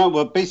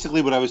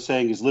 basically what I was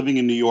saying is, living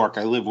in New York,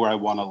 I live where I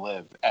want to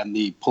live, and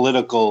the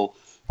political,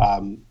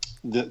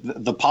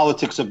 the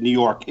politics of New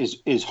York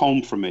is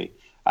home for me.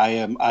 I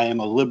am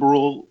a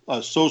liberal,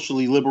 a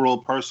socially liberal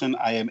person.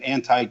 I am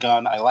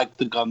anti-gun. I like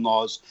the gun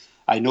laws.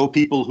 I know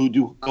people who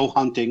do go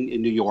hunting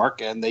in New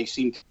York, and they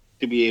seem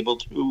to be able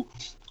to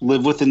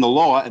live within the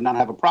law and not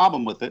have a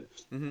problem with it.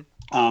 Mm-hmm.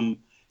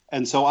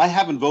 And so I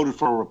haven't voted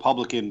for a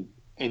Republican,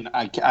 and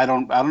I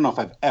don't know if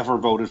I've ever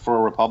voted for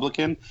a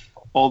Republican,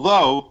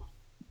 although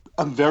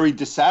I'm very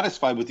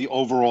dissatisfied with the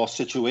overall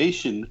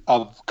situation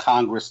of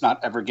Congress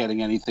not ever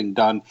getting anything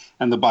done,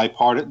 and the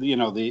bipartisan,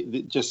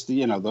 just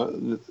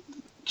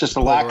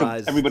the lack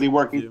of everybody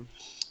working. View.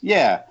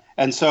 Yeah.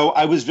 And so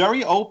I was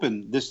very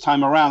open this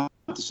time around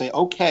to say,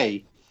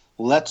 okay,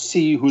 let's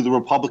see who the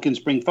Republicans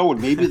bring forward.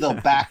 Maybe they'll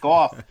back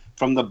off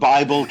from the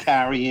Bible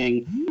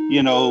carrying,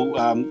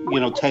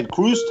 Ted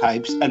Cruz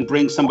types and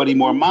bring somebody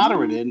more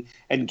moderate in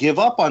and give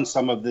up on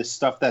some of this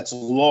stuff that's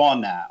law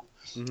now.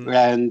 Mm-hmm.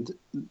 And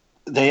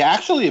they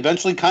actually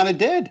eventually kind of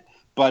did,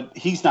 but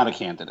he's not a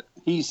candidate.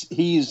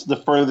 He's the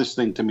furthest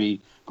thing to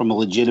me from a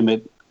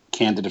legitimate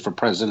candidate for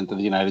president of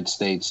the United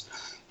States.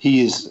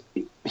 He's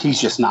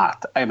just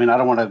not. I mean, I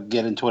don't want to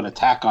get into an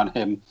attack on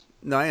him.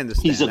 No, I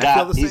understand. He's a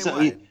guy.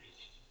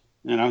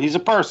 He's a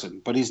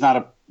person, but he's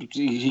not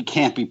he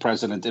can't be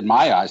president in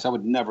my eyes. I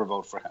would never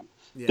vote for him.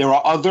 Yeah. There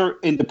are other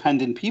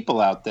independent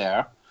people out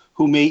there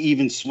who may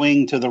even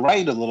swing to the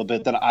right a little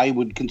bit that I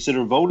would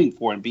consider voting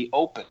for and be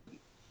open,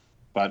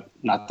 but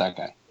not that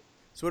guy.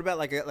 So what about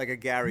like a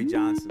Gary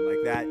Johnson,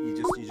 like that? You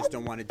just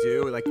don't want to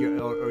do, like,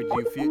 or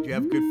do you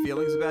have good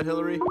feelings about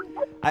Hillary?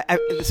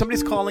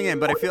 Somebody's calling in,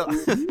 but I feel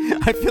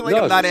like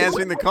I'm not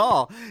answering the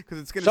call because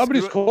it's gonna.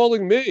 Somebody's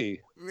calling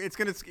me. It's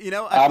gonna,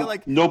 I feel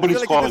like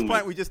nobody's calling at this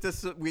point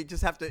we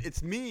just have to.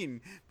 It's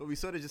mean, but we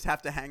sort of just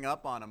have to hang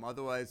up on him.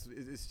 Otherwise,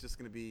 it's just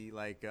gonna be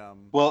like,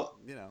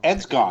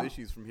 Ed's gone.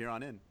 Issues from here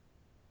on in.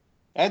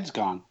 Ed's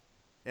gone.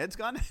 Ed's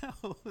gone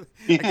now.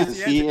 Yes,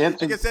 he I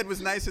answered. guess Ed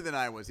was nicer than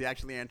I was. He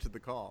actually answered the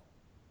call.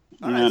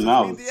 All Yeah, right, so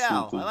no, it's me and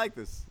Dial. something. I like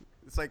this.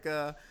 It's like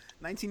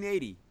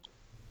 1980.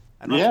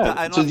 I don't Yeah,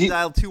 have so to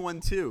dial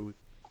 212.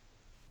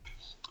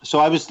 So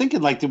I was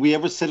thinking, like, did we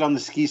ever sit on the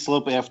ski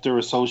slope after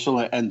a social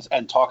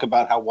and talk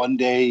about how one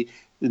day,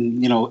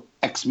 in,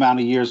 X amount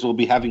of years, we'll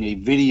be having a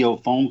video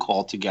phone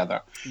call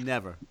together?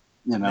 Never.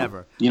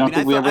 Never. You don't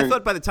think we ever? I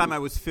thought by the time I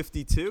was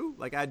 52,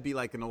 like I'd be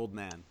like an old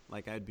man.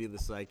 Like I'd be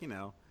this like,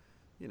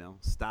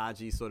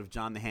 stodgy sort of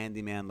John the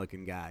Handyman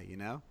looking guy,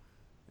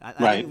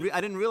 Right.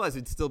 I didn't realize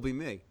it'd still be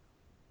me.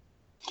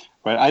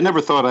 Right. I never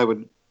thought I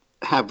would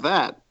have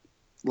that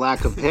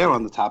lack of hair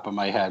on the top of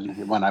my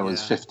head when I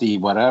was 50,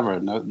 whatever.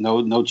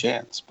 No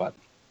chance. But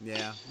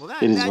yeah, well,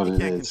 that it is that what you it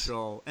can't is.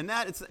 control, and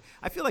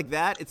I feel like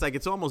that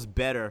it's almost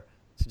better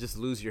to just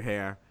lose your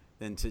hair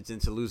than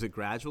to lose it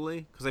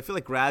gradually, because I feel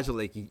like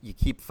gradually you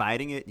keep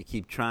fighting it, you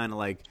keep trying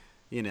to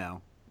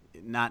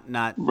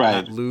not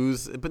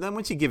lose, but then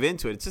once you give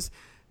into it, it's just.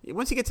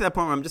 Once you get to that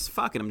point where I'm just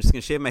fucking, I'm just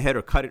going to shave my head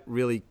or cut it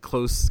really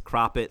close,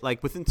 crop it.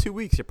 Like within 2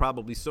 weeks, you're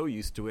probably so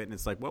used to it. And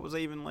it's like, what was I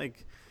even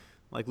like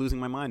losing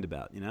my mind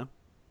about,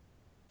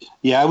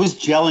 Yeah, I was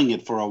gelling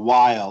it for a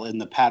while in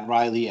the Pat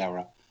Riley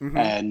era. Mm-hmm.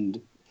 And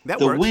that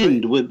the works,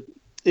 wind right?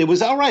 it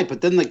was all right.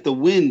 But then like the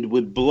wind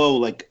would blow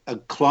like a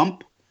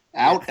clump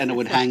out and it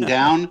would hang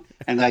down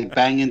and like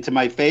bang into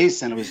my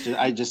face. And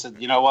I just said,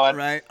 you know what?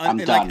 Right. I'm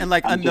and done.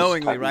 Like I'm just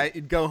unknowingly, cutting. right?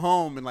 You'd go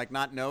home and like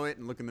not know it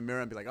and look in the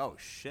mirror and be like, oh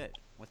shit.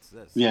 What's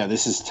this? Yeah,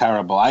 this is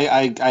terrible.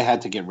 I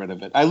had to get rid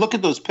of it. I look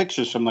at those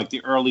pictures from like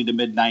the early to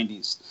mid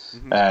 '90s,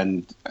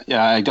 and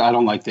yeah, I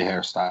don't like the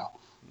hairstyle.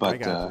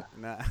 But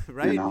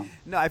right?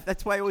 No,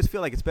 that's why I always feel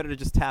like it's better to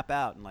just tap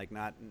out and like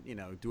not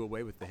do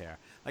away with the hair.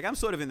 Like I'm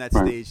sort of in that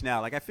stage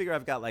now. Like I figure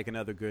I've got like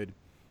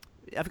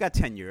I've got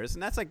 10 years,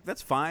 and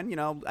that's fine.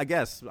 I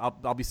guess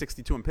I'll be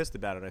 62 and pissed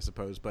about it, I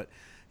suppose. But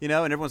and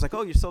everyone's like,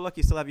 oh, you're so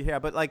lucky you still have your hair.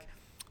 But like.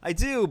 I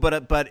do, but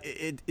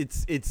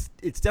it's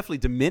definitely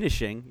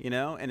diminishing,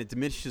 and it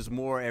diminishes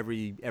more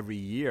every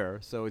year.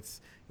 So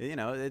it's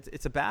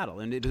a battle,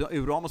 and it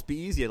would almost be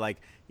easier, like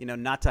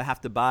not to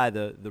have to buy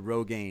the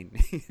Rogaine,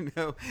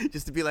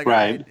 just to be like,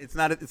 right. All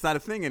right, it's not a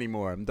thing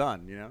anymore. I'm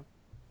done,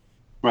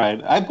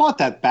 Right. I bought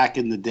that back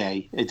in the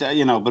day. But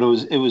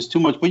it was too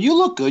much. But you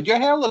look good. Your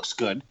hair looks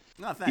good.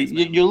 No, thanks.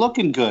 You're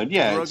looking good.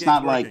 Yeah, The it's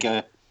not Rogaine's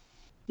like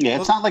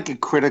it's not like a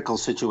critical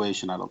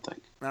situation, I don't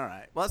think. All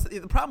right. Well,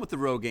 the problem with the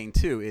Rogaine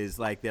too is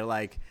like they're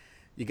like,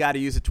 you got to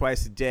use it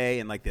twice a day,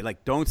 and like they're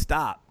like, don't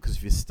stop, because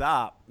if you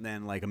stop,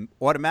 then like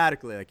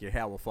automatically like your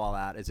hair will fall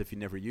out as if you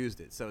never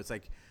used it. So it's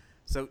like,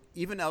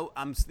 even though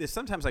there's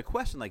sometimes I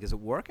question like, is it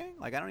working?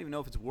 Like I don't even know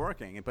if it's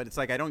working, but it's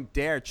like I don't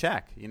dare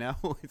check.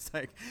 It's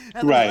like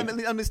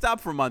let me stop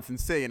for a month and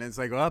see, and it's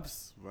like,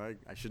 oops,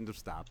 I shouldn't have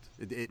stopped.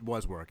 It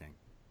was working.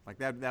 Like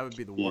that would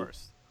be the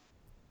worst.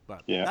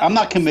 But I'm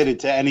not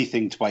committed to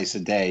anything twice a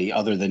day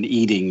other than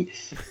eating,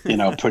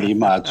 pretty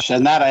much.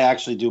 And that I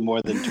actually do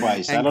more than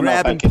twice. And I don't know if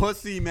I grabbing can.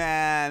 pussy,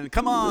 man.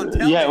 Come on,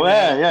 tell me.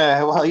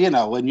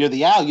 Well, when you're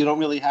the owl, you don't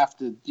really have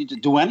to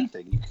do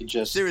anything. You can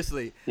just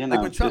seriously.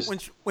 Like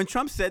when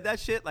Trump said that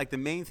shit, like the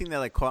main thing that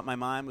like caught my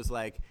mind was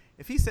like,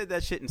 if he said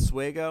that shit in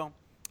Swago,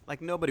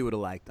 like nobody would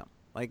have liked him.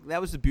 Like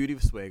that was the beauty of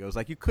Swago. It was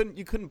like you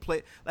couldn't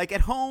play like at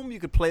home. You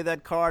could play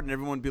that card and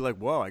everyone would be like,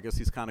 "Whoa, I guess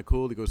he's kind of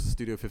cool." He goes to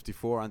Studio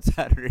 54 on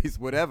Saturdays,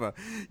 whatever,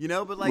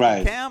 But like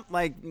in camp,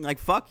 like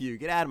fuck you,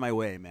 get out of my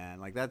way,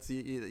 man. Like that's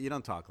you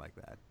don't talk like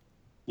that.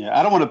 Yeah,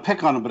 I don't want to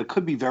pick on him, but it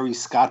could be very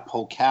Scott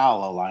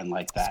Polcal, a line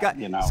like that.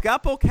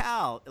 Scott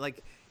Polcal,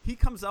 like he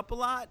comes up a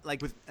lot,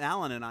 like with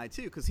Alan and I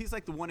too, because he's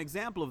like the one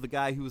example of the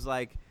guy who's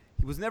like.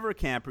 He was never a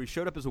camper. He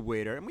showed up as a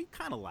waiter, and we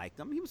kind of liked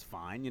him. He was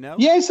fine,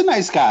 Yeah, he's a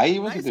nice guy. He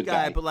was a good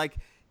guy. But like,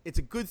 it's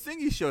a good thing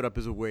he showed up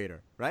as a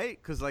waiter, right?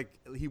 Because like,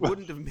 he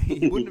wouldn't have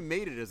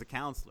made it as a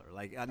counselor,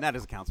 like not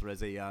as a counselor,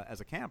 as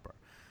a camper.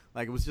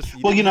 Like it was just.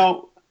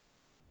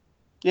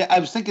 Yeah, I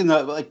was thinking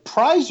that like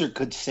Prizer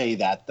could say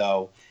that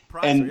though,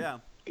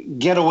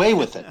 get away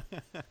with it.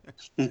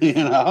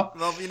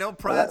 Well,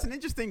 that's an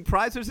interesting.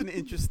 Prizer's an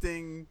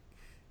interesting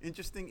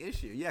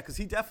issue, yeah, because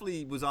he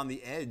definitely was on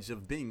the edge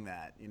of being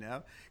that,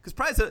 because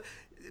Prizer,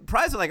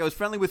 like I was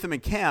friendly with him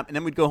in camp, and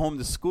then we'd go home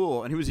to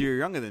school, and he was a year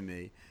younger than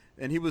me,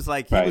 and he was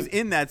like, he was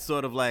in that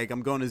sort of like,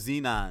 I'm going to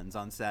Xenons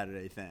on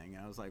Saturday thing,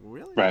 and I was like,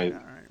 really? Right. All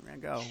right,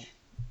 man, go.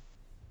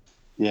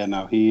 Yeah,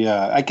 no,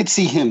 I could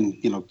see him,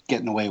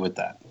 getting away with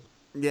that.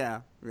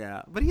 Yeah,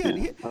 but he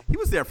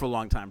was there for a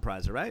long time,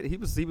 Prizer, right? He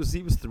was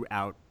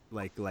throughout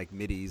like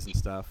middies and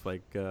stuff,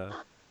 like.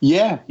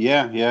 Yeah.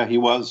 He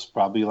was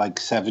probably like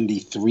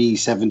 73,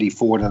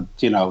 74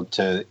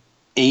 to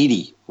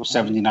 80 or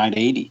 79 to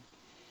 80.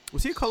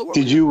 Was he a color?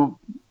 Did you?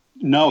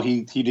 No,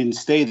 he didn't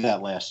stay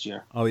that last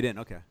year. Oh, he didn't.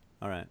 Okay,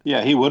 all right.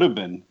 Yeah, he would have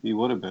been.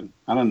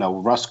 I don't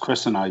know. Russ,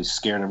 Chris, and I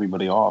scared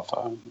everybody off,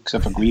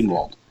 except for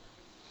Greenwald.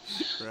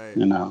 Right.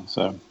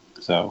 So.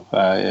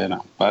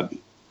 But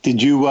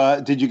did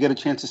you get a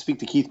chance to speak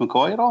to Keith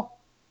McCoy at all?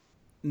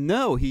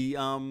 No, he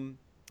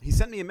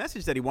sent me a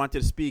message that he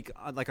wanted to speak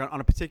on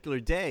a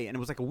particular day, and it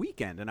was like a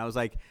weekend, and I was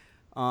like,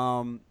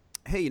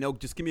 hey,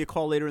 just give me a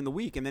call later in the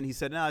week. And then he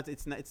said, no,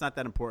 it's not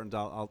that important.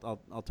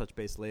 I'll touch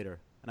base later.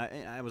 And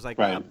I was like,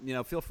 right.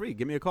 Feel free,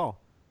 give me a call.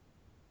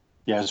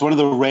 Yeah, it's one of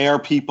the rare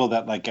people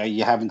that like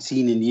you haven't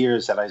seen in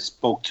years that I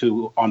spoke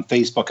to on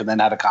Facebook and then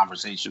had a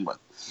conversation with.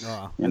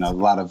 A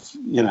lot of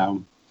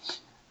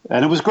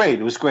and it was great.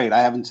 It was great. I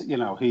haven't,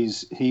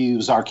 he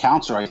was our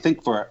counselor. I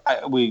think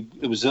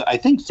it was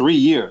 3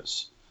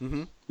 years.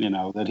 Mm-hmm.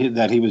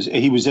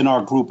 He was in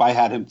our group. I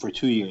had him for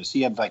 2 years.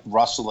 He had like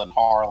Russell and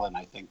Harlan,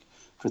 I think,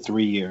 for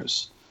 3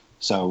 years.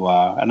 So,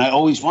 and I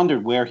always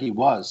wondered where he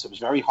was. It was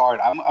very hard.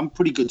 I'm a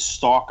pretty good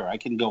stalker. I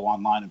can go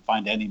online and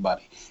find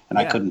anybody, and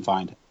I couldn't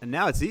find it. And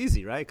now it's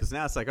easy, right? Because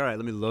now it's like, all right,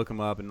 let me look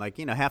him up. And like,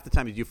 half the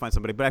time you do find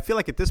somebody. But I feel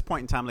like at this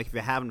point in time, like if you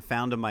haven't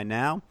found him by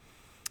now,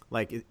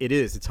 like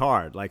it's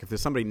hard. Like if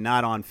there's somebody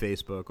not on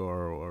Facebook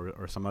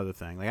or some other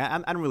thing, like I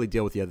don't really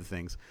deal with the other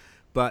things.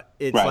 But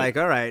it's like,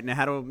 all right, now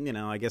how do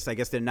I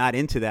guess they're not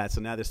into that.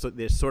 So now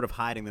they're sort of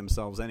hiding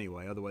themselves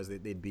anyway. Otherwise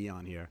they'd be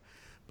on here.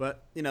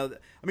 But,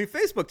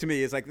 Facebook to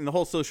me is like, and the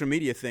whole social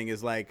media thing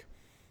is like,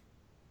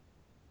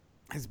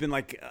 has been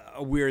like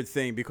a weird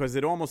thing because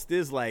it almost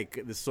is like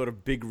this sort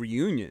of big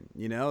reunion,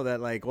 that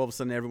like all of a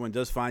sudden everyone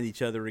does find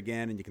each other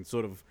again and you can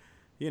sort of,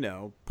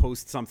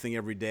 post something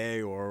every day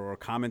or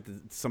comment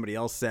that somebody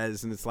else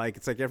says. And it's like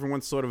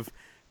everyone's sort of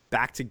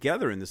back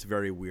together in this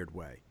very weird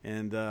way.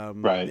 And,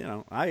 and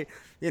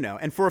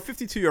for a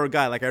 52-year-old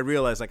guy, like I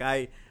realize like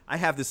I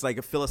have this like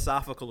a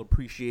philosophical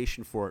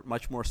appreciation for it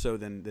much more so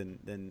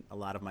than a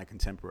lot of my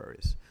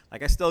contemporaries.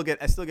 Like I still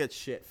get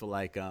shit for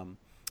like,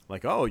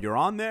 oh, you're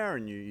on there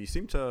and you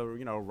seem to,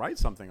 write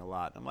something a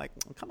lot. I'm like,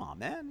 oh, come on,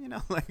 man.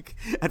 Like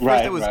at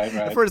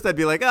first I'd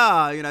be like,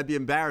 I'd be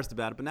embarrassed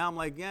about it. But now I'm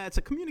like, yeah, it's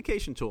a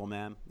communication tool,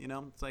 man.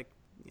 It's like,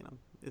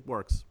 it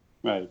works.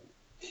 Right.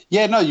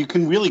 Yeah, no, you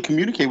can really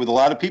communicate with a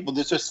lot of people.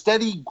 There's a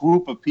steady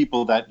group of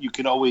people that you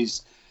can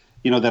always,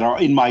 that are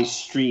in my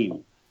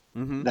stream.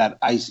 Mm-hmm. That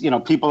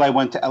people I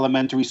went to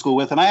elementary school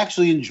with, and I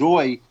actually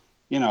enjoy,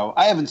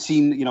 I haven't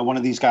seen, one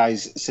of these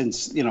guys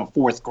since,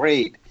 fourth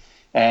grade.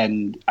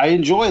 And I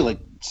enjoy like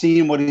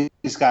seeing what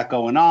he's got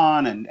going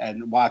on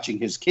and watching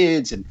his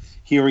kids and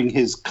hearing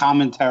his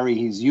commentary.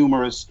 He's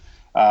humorous.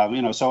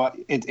 So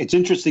it's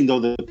interesting though,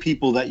 the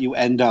people that you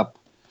end up,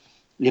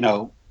 if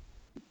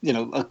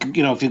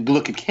you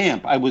look at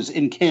camp, I was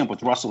in camp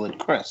with Russell and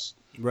Chris.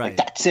 Right. Like,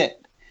 that's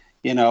it.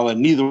 And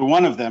neither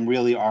one of them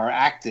really are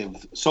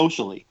active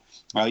socially.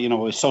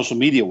 Social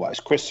media wise,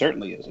 Chris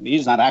certainly is, and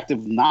he's not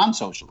active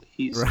non-socially.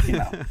 He's,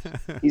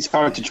 he's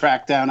hard to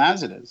track down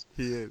as it is.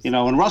 He is.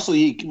 And Russell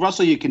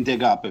you can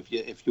dig up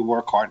if you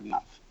work hard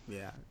enough.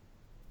 Yeah.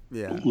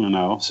 Yeah.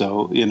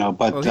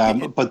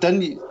 But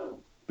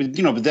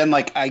then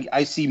like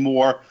I see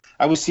more.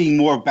 I was seeing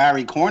more of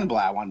Barry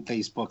Kornblau on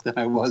Facebook than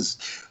I was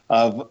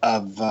of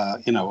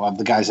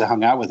the guys I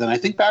hung out with, and I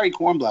think Barry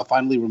Kornblau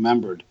finally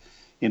remembered.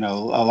 A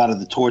lot of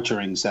the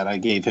torturings that I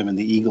gave him in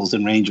the Eagles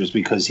and Rangers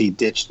because he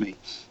ditched me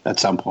at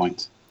some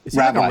point. Is he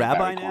like a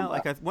rabbi now?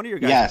 Like one of your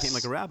guys became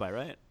like a rabbi,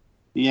 right?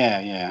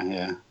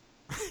 Yeah.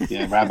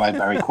 Yeah, Rabbi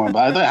Barry Kornblau.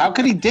 I thought, how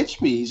could he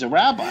ditch me? He's a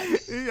rabbi.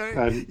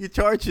 You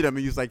tortured him, and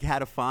he was like had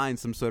to find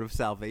some sort of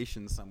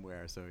salvation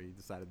somewhere, so he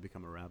decided to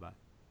become a rabbi.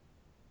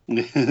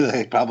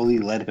 They probably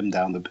led him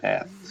down the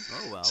path.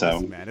 Oh well,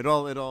 listen, man, it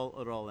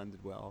all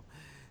ended well.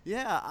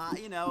 Yeah, I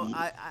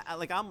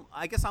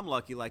guess I'm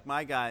lucky. Like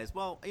my guys,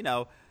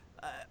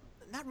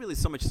 not really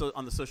so much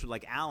on the social.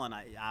 Like Alan,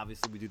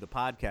 obviously we do the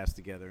podcast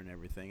together and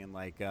everything, and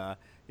like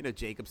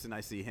Jacobson,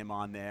 I see him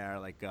on there.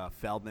 Like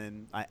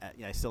Feldman, I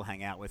still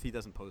hang out with. He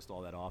doesn't post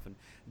all that often.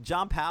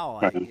 John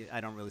Powell,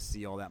 I don't really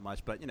see all that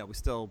much, but we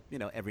still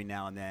every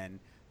now and then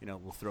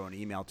we'll throw an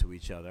email to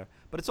each other.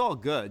 But it's all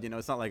good.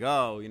 It's not like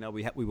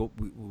we were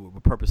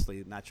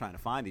purposely not trying to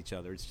find each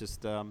other. It's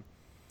just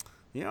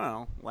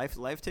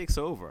life takes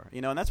over,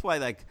 and that's why,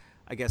 like,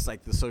 I guess,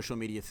 like, the social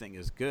media thing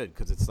is good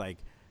because it's, like,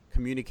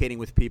 communicating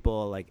with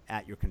people, like,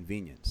 at your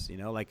convenience,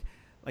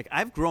 like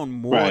I've grown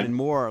more and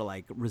more,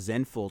 like,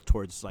 resentful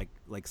towards, like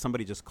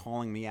somebody just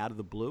calling me out of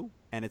the blue,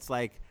 and it's,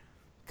 like,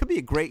 could be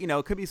a great,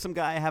 it could be some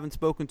guy I haven't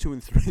spoken to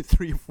in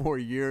 3 or 4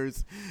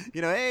 years,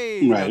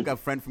 hey, got a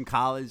friend from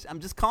college,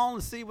 I'm just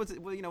calling to see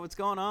what's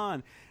going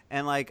on,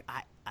 and, like,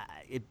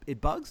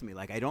 it bugs me.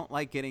 Like I don't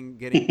like getting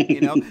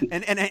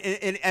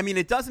and I mean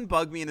it doesn't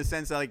bug me in the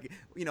sense that, like,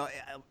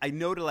 I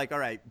know to, like, all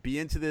right, be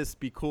into this,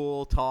 be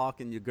cool, talk,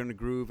 and you're gonna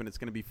groove and it's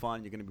gonna be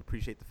fun. You're gonna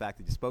appreciate the fact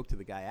that you spoke to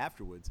the guy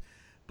afterwards.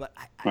 But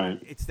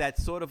it's that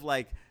sort of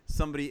like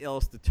somebody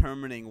else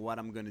determining what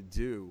I'm gonna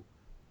do,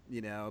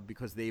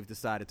 because they've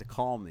decided to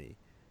call me.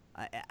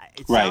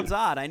 It sounds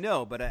odd, I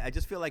know, but I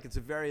just feel like it's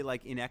a very,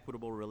 like,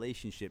 inequitable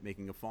relationship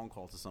making a phone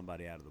call to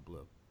somebody out of the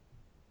blue.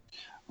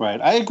 Right,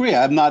 I agree.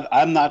 I'm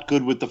not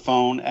good with the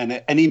phone,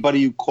 and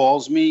anybody who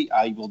calls me,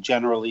 I will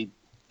generally,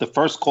 the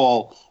first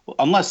call,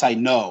 unless I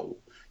know,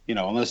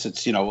 unless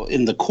it's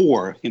in the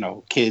core,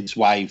 kids,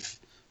 wife,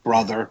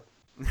 brother,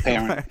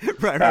 parent,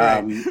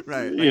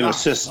 right.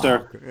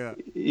 Sister,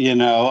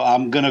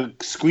 I'm gonna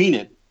screen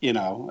it.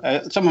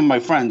 Some of my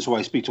friends who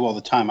I speak to all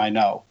the time, I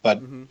know,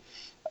 but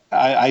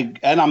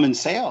and I'm in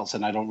sales,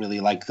 and I don't really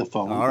like the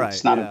phone. All right,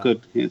 it's not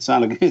it's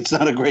not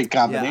a great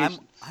combination.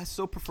 I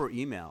so prefer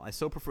email. I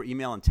so prefer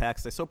email and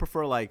text. I so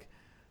prefer like,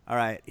 all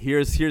right,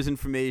 here's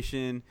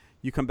information.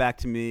 You come back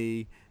to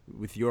me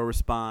with your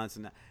response,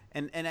 and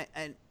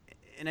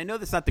I know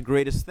that's not the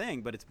greatest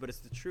thing, but it's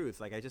the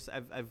truth. Like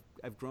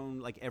I've grown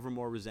like ever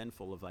more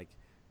resentful of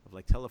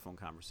telephone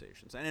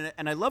conversations,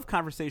 and I love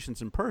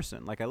conversations in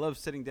person. Like I love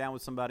sitting down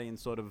with somebody and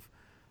sort of,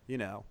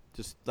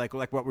 just like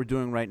what we're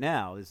doing right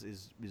now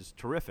is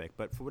terrific.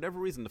 But for whatever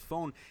reason, the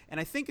phone, and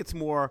I think it's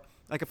more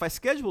like if I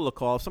schedule a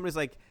call, if somebody's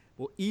like,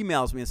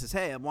 emails me and says,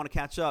 hey, I want to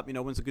catch up,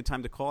 when's a good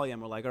time to call you?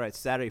 And we're like, all right,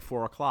 Saturday,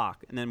 4:00.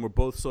 And then we're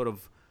both sort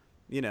of,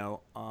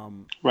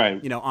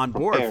 on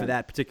board for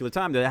that particular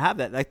time to have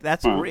that. Like,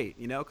 that's great,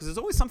 because there's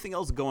always something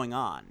else going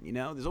on,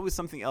 there's always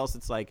something else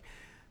that's like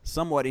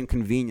somewhat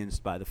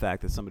inconvenienced by the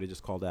fact that somebody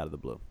just called out of the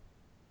blue.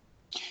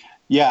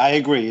 Yeah, I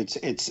agree.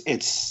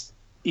 It's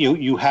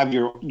you have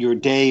your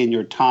day and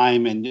your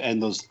time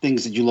and those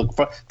things that you look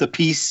for, the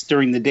piece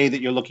during the day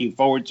that you're looking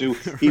forward to,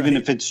 even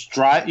if it's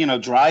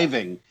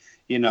driving,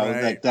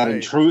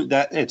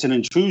 that it's an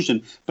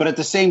intrusion. But at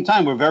the same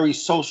time, we're very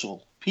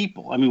social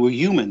people. I mean, we're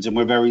humans and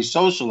we're very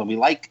social and we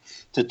like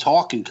to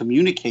talk and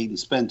communicate and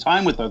spend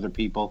time with other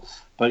people.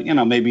 But,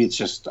 maybe it's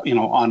just,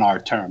 on our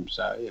terms,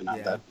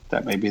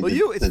 that may be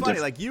it's funny,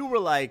 like you were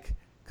like,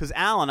 because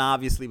Alan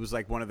obviously was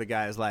like one of the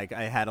guys, like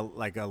I had a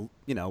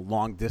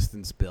long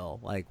distance bill,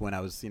 like when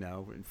I was,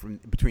 from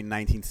between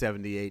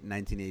 1978 and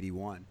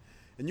 1981.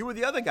 And you were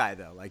the other guy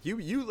though. Like you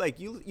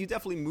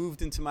definitely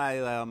moved into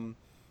my,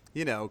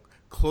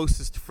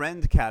 closest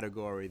friend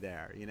category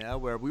there,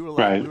 where we were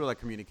like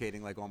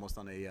communicating like almost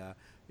on a,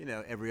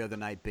 every other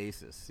night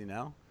basis,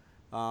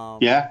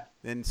 yeah.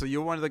 And so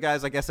you're one of the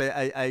guys, I guess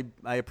I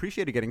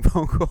appreciated getting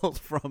phone calls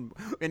from,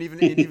 and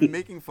even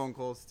making phone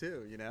calls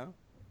too,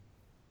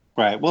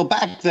 Right. Well,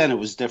 back then it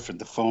was different.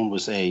 The phone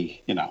was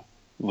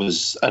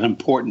was an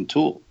important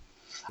tool.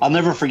 I'll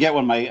never forget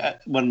when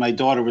my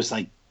daughter was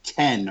like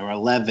 10 or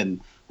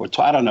 11 or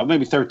I don't know,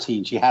 maybe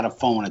 13. She had a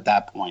phone at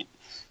that point.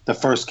 The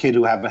first kid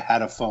who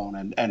had a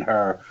phone, and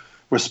her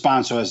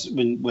response was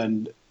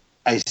when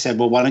I said,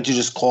 well, why don't you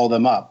just call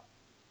them up?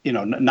 She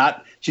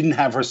didn't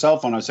have her cell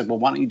phone. I said, well,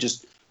 why don't you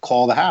just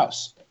call the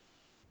house?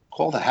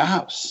 Call the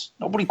house.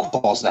 Nobody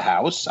calls the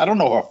house. I don't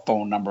know her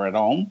phone number at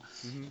home.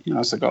 Mm-hmm. I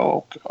was like,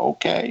 oh,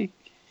 okay.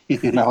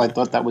 I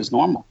thought that was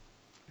normal.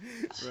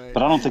 Right.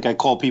 But I don't think I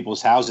call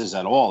people's houses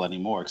at all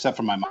anymore, except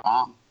for my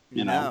mom.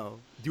 No.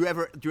 Do you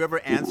ever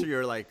answer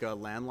your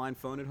landline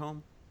phone at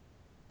home?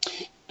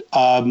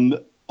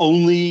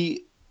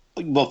 Only.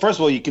 Well, first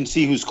of all, you can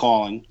see who's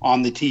calling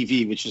on the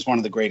TV, which is one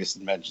of the greatest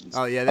inventions.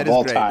 Oh yeah, that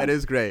is great. Time. That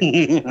is great.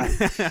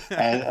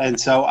 and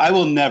so I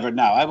will never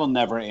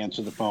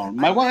answer the phone.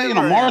 My wife,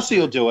 Marcy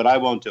will do it. I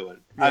won't do it.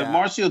 Yeah.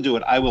 Marcy will do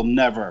it. I will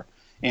never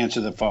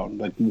answer the phone.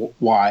 Like,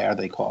 why are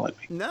they calling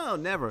me? No,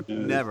 never.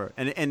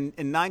 And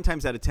 9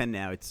 times out of 10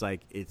 now, it's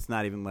like it's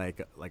not even like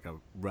a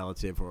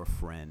relative or a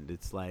friend.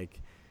 It's like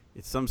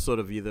it's some sort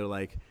of either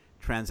like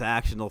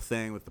transactional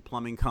thing with the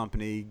plumbing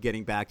company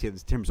getting back to you in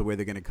terms of where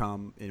they're going to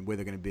come and where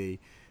they're going to be,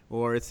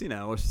 or it's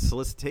a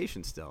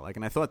solicitation still. Like,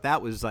 and I thought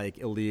that was like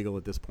illegal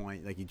at this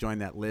point. Like, you join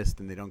that list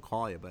and they don't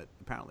call you, but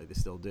apparently they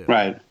still do.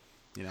 Right.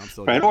 I'm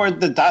still right. Or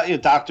the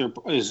doctor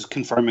is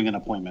confirming an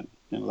appointment.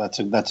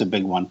 That's a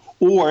big one.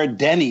 Or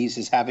Denny's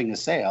is having a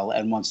sale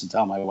and wants to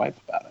tell my wife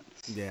about it.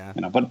 Yeah.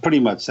 But pretty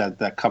much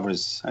that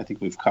covers. I think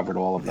we've covered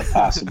all of the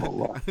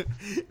possible.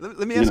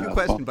 Let me ask you a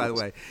question, by the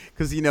way,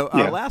 because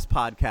our last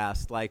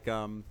podcast,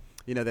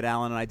 that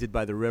Alan and I did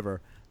by the river,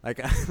 like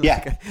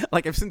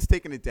I've since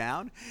taken it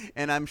down,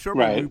 and I'm sure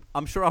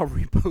I'm sure I'll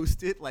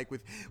repost it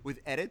with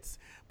edits,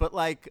 but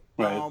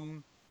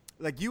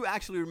you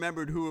actually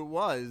remembered who it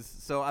was,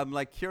 so I'm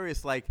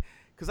curious,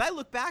 because I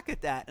look back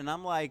at that and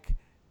I'm like.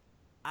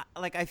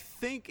 I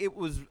think it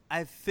was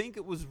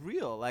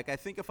real. Like, I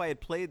think if I had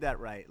played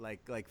that right,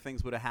 like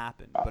things would have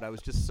happened. But I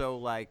was just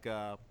so I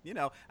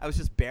was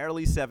just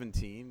barely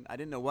 17. I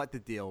didn't know what the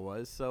deal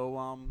was. So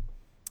I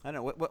don't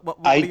know. What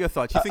are your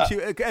thoughts? You think she?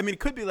 I mean,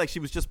 it could be like she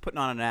was just putting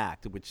on an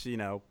act, which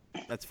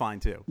that's fine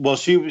too. Well,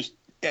 she was.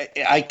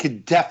 I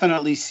could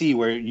definitely see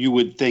where you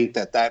would think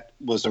that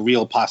was a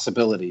real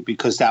possibility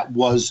because that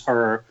was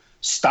her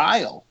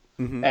style.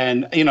 Mm-hmm.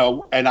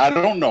 And I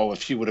don't know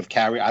if she would have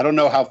carried. I don't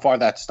know how far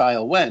that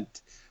style went,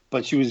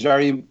 but she was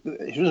very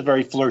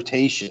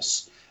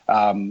flirtatious.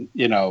 And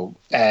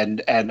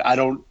I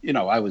don't.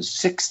 I was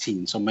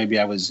 16, so maybe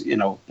I was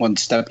one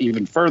step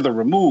even further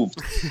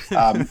removed.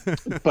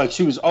 But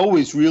she was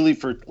always really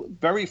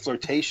very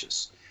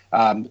flirtatious.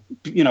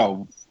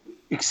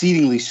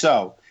 Exceedingly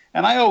so.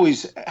 And I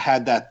always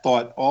had that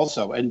thought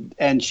also.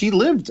 And she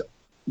lived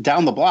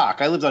down the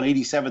block. I lived on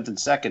 87th and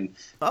 2nd.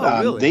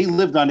 Oh, really? They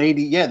lived on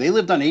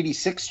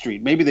 86th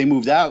Street. Maybe they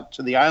moved out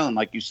to the island,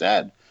 like you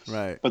said.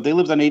 Right. But they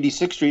lived on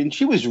 86th Street, and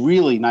she was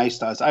really nice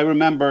to us. I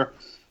remember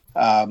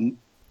I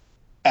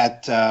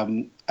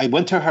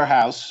went to her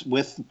house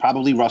with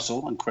probably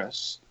Russell and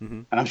Chris,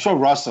 mm-hmm. and I'm sure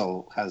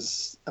Russell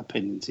has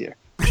opinions here.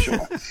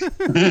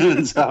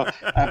 sure. So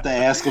I have to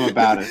ask him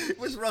about it.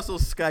 Where's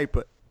Russell's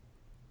Skype?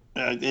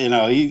 I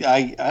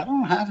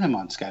don't have him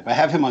on Skype. I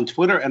have him on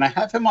Twitter and I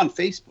have him on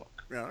Facebook.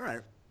 All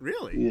right,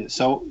 really? Yeah,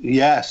 so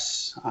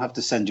yes, I'll have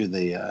to send you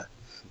the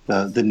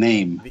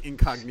name. The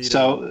incognito.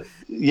 So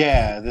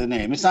yeah, the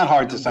name. It's not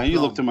hard to find.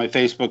 You look through my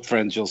Facebook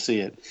friends, you'll see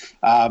it.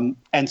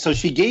 And so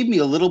she gave me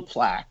a little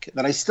plaque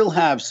that I still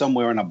have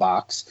somewhere in a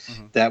box.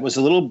 That was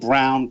a little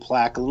brown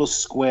plaque, a little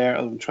square.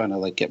 I'm trying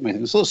to get my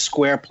thing. It's a little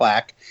square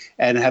plaque,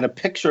 and it had a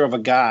picture of a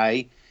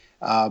guy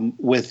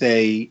with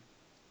a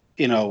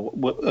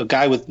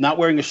guy with not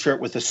wearing a shirt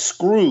with a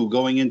screw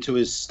going into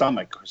his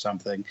stomach or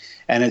something,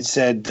 and it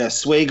said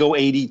Swago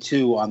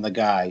 82 on the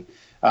guy.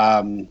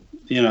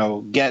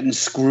 Getting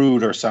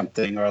screwed or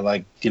something,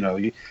 or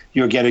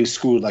you're getting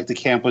screwed, like the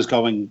camp was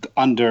going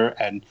under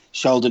and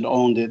Sheldon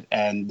owned it,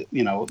 and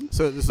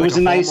So this it was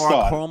a nice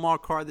thought.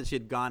 Hallmark card that she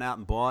had gone out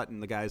and bought,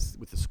 and the guys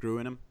with the screw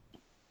in him.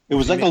 It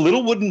was like a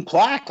little wooden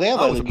plaque. Yeah,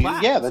 it was a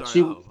plaque. Yeah, that she.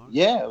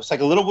 Yeah, it was like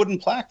a little wooden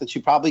plaque that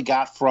she probably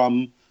got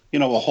from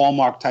a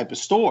Hallmark type of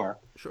store.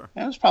 Sure.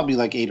 And it was probably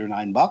like $8 or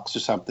 $9 or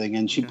something,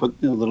 and she put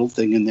a little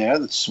thing in there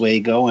that's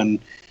Swago and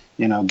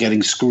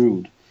getting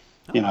screwed.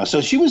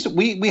 So she was.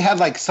 We had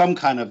like some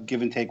kind of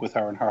give and take with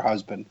her and her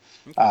husband,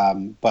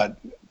 but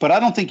I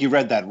don't think you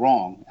read that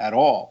wrong at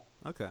all.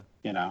 Okay.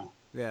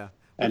 Yeah.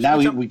 And now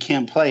we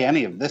can't play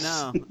any of this.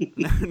 No.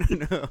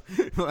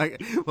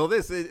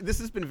 This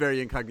has been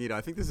very incognito.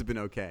 I think this has been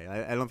okay.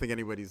 I don't think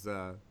anybody's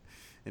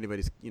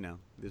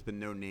there's been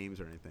no names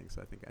or anything,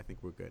 so I think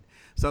we're good.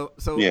 So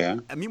yeah.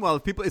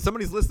 Meanwhile, if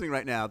somebody's listening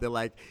right now, they're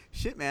like,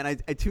 "Shit, man! I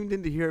tuned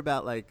in to hear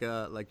about like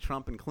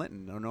Trump and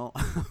Clinton. I don't know.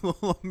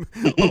 All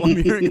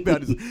I'm hearing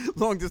about is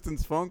long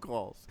distance phone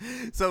calls.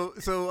 So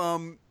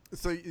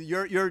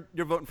you're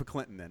voting for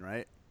Clinton then,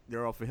 right?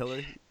 You're all for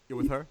Hillary. You're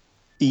with her.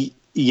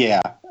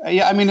 Yeah.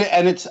 I mean,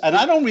 and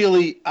I don't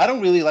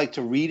really like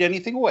to read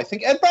anything. Oh, I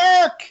think Ed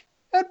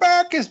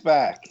Berk is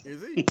back.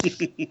 Is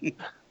he?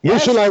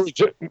 Moose and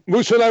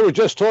I were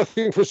just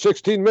talking for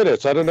 16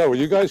 minutes. I don't know. Were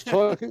you guys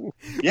talking?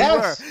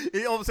 Yes.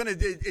 We were. All of a sudden,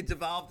 it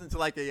devolved into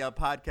like a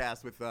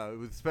podcast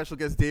with special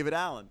guest David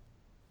Allen.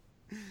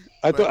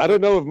 I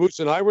don't know if Moose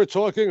and I were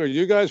talking or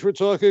you guys were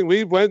talking.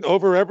 We went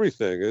over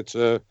everything. It's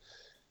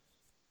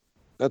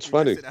that's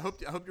funny. I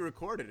hope you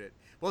recorded it.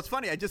 Well, it's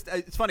funny.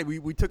 It's funny.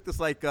 We took this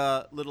like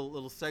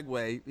little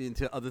segue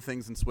into other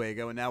things in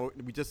Swago, and now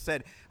we just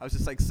said, I was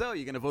just like, so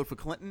you're going to vote for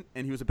Clinton?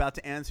 And he was about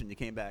to answer, and you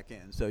came back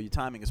in. So your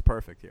timing is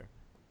perfect here.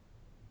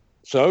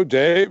 So,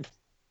 Dave?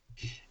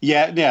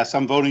 Yes,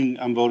 I'm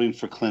voting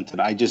for Clinton.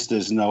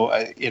 There's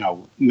no,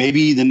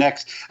 maybe the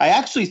next. I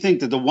actually think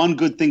that the one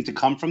good thing to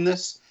come from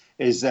this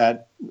is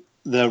that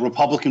the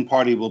Republican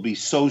Party will be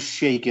so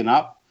shaken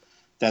up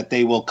that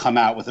they will come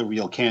out with a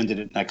real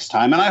candidate next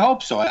time. And I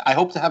hope so. I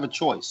hope to have a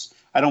choice.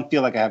 I don't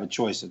feel like I have a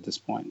choice at this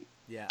point.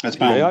 Yeah. That's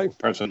my own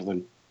personal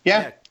thing.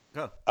 Yeah.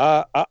 Go.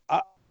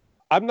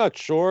 I'm not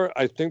sure.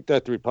 I think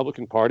that the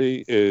Republican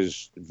Party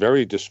is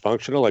very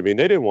dysfunctional. I mean,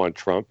 they didn't want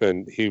Trump,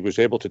 and he was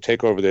able to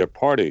take over their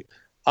party.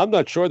 I'm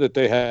not sure that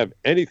they have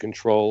any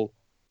control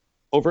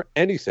over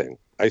anything.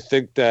 I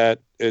think that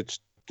it's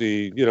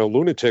the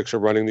lunatics are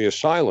running the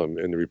asylum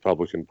in the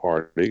Republican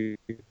Party.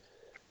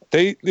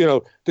 They,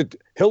 did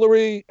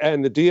Hillary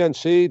and the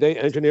DNC, they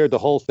engineered the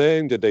whole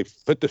thing. Did they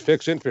put the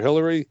fix in for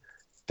Hillary?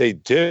 They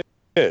did.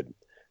 The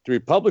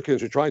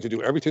Republicans are trying to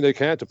do everything they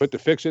can to put the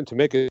fix in to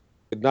make it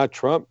not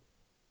Trump.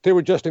 They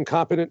were just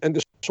incompetent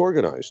and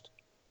disorganized.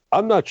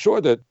 I'm not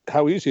sure that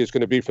how easy it's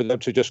going to be for them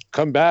to just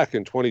come back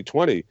in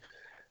 2020.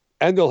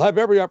 And they'll have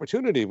every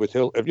opportunity with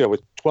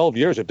 12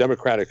 years of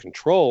Democratic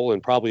control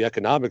and probably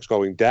economics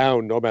going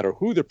down no matter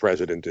who the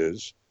president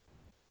is.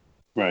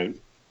 Right.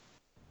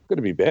 It's going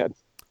to be bad.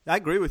 I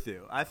agree with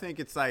you. I think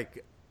it's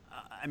like,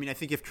 I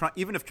think if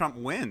Trump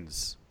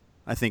wins,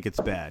 I think it's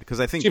bad because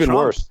I think it's even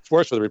worse. It's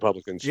worse for the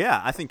Republicans.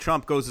 Yeah, I think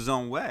Trump goes his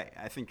own way.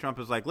 I think Trump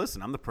is like,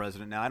 listen, I'm the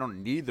president now. I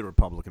don't need the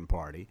Republican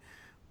Party.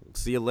 We'll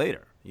see you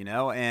later.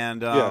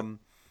 And and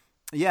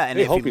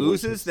if he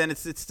loses, then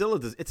it's still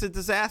it's a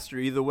disaster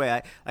either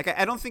way.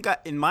 I don't think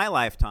in my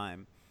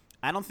lifetime,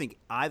 I don't think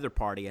either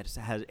party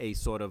has a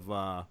sort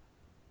of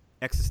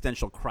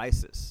existential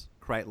crisis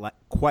quite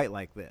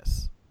like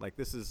this. Like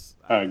this is.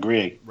 I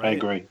agree. Right? I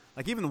agree.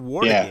 Like even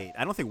Watergate.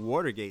 I don't think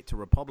Watergate to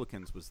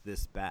Republicans was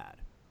this bad.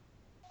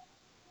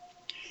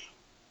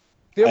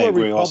 There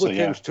were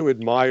Republicans to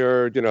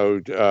admire,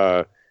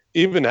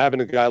 even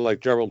having a guy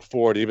like Gerald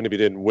Ford, even if he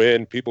didn't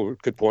win, people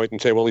could point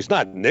and say, well, he's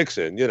not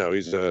Nixon.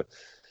 He's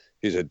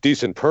a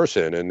decent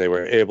person. And they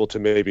were able to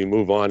maybe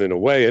move on in a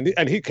way.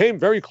 And he came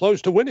very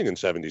close to winning in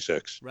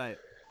 76. Right.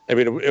 I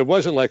mean, it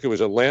wasn't like it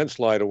was a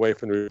landslide away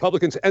from the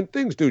Republicans. And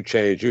things do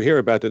change. You hear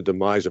about the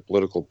demise of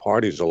political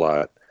parties a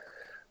lot.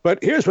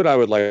 But here's what I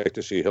would like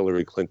to see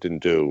Hillary Clinton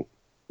do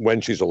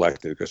when she's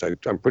elected, because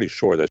I'm pretty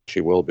sure that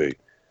she will be.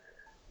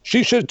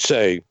 She should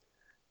say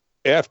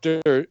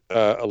after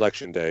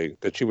Election Day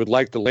that she would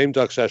like the lame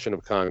duck session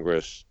of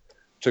Congress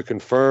to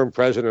confirm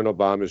President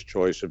Obama's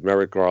choice of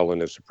Merrick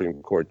Garland as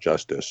Supreme Court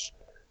Justice.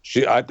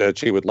 that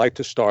she would like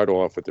to start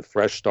off with a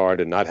fresh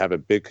start and not have a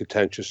big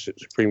contentious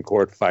Supreme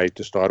Court fight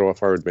to start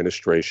off our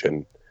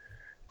administration.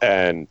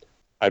 And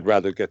I'd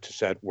rather get to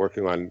set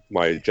working on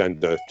my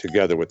agenda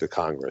together with the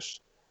Congress.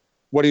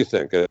 What do you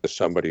think as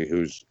somebody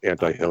who's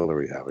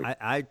anti-Hillary, Howie?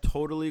 I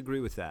totally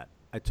agree with that.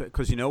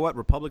 Because you know what?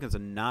 Republicans are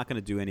not going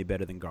to do any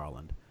better than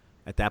Garland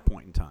at that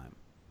point in time.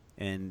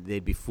 And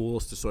they'd be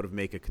fools to sort of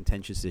make a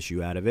contentious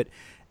issue out of it.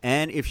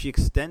 And if she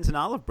extends an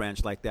olive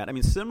branch like that, I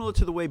mean, similar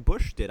to the way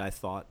Bush did, I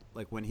thought,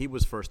 like when he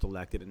was first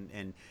elected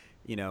and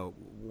you know,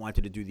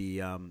 wanted to do the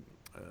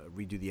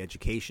redo the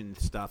education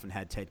stuff and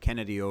had Ted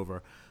Kennedy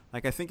over.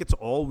 Like, I think it's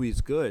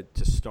always good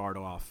to start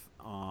off,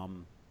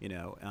 you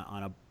know,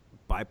 on a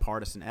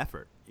bipartisan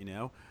effort, you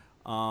know.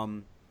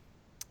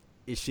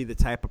 Is she the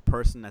type of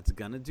person that's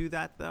going to do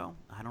that, though?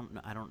 I don't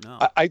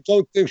know. I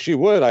don't think she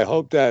would. I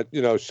hope that,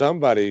 you know,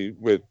 somebody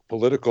with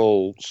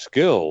political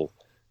skill,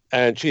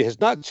 and she has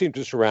not seemed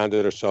to surround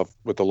herself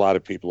with a lot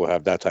of people who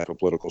have that type of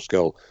political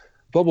skill,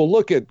 but we'll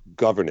look at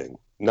governing,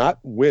 not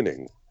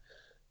winning,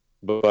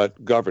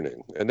 but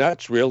governing. And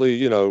that's really,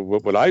 you know,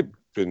 what I've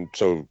been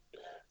so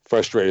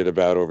frustrated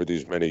about over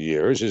these many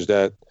years is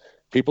that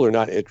people are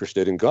not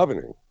interested in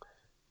governing.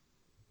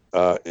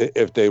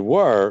 If they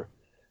were,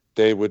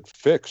 they would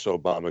fix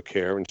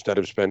Obamacare instead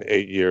of spend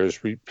 8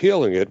 years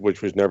repealing it,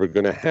 which was never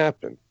going to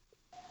happen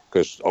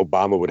because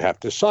Obama would have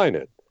to sign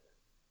it.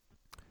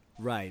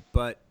 Right,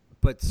 but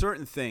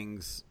certain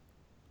things,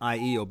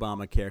 i.e.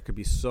 Obamacare, could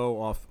be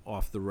so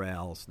off the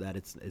rails that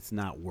it's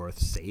not worth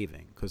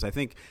saving. Because I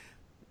think,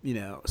 you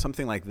know,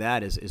 something like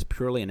that is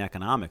purely an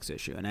economics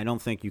issue, and I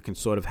don't think you can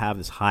sort of have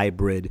this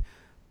hybrid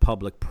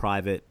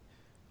public-private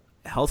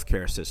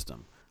healthcare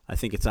system. I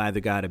think it's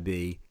either got to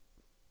be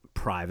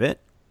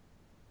private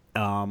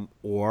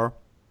or,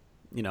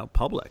 you know,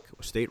 public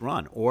or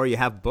state-run, or you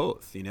have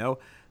both, you know.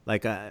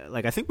 Like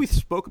I think we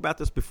spoke about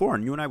this before,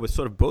 and you and I were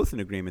sort of both in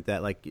agreement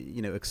that, like,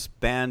 you know,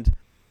 expand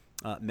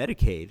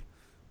Medicaid,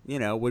 you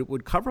know,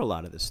 would cover a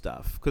lot of this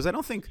stuff. Because I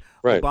don't think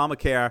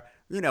Obamacare,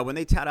 you know, when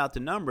they tout out the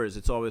numbers,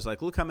 it's always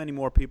like, look how many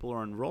more people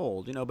are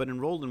enrolled, you know, but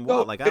enrolled in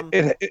what?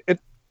 Well,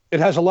 it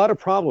has a lot of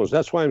problems.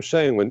 That's why I'm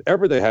saying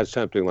whenever they had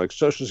something like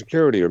Social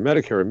Security or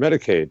Medicare or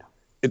Medicaid,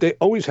 they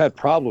always had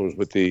problems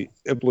with the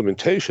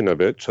implementation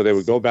of it. So they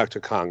would go back to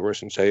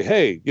Congress and say,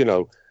 hey, you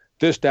know,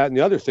 this, that, and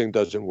the other thing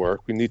doesn't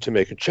work. We need to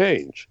make a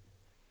change.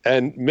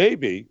 And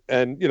maybe,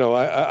 and, you know,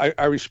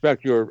 I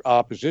respect your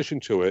opposition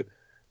to it,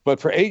 but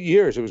for 8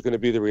 years, it was going to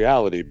be the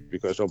reality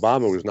because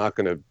Obama was not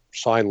going to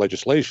sign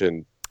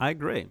legislation. I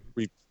agree.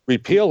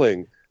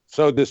 Repealing.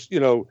 So this, you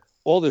know,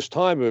 all this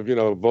time of, you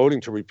know,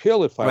 voting to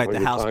repeal it 500 times. Right,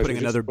 the House putting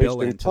another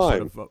bill in to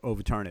sort of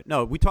overturn it.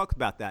 No, we talked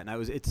about that,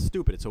 and it's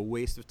stupid. It's a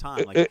waste of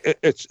time.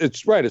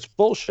 It's right. It's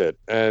bullshit.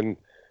 And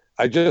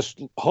I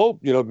just hope,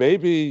 you know,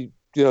 maybe,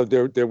 you know,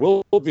 there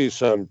will be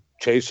some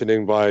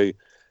chastening by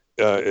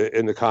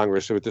in the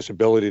Congress with this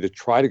ability to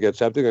try to get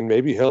something, and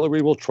maybe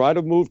Hillary will try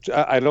to move.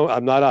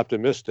 I'm not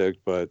optimistic,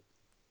 but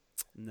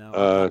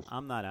no,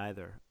 I'm not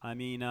either. I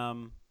mean,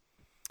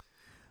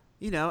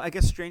 you know, I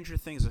guess stranger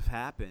things have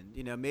happened.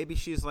 You know, maybe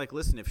she's like,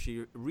 listen, if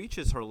she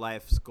reaches her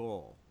life's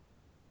goal,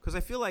 because I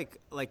feel like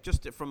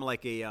just from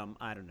like a,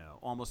 I don't know,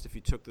 almost if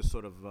you took this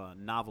sort of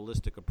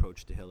novelistic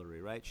approach to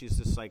Hillary, right? She's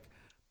this like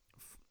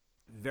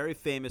very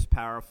famous,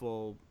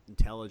 powerful,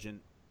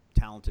 intelligent,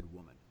 talented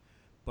woman.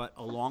 But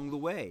along the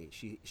way,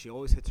 she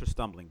always hits her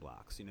stumbling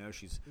blocks. You know,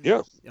 she's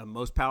a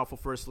most powerful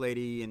first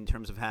lady in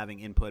terms of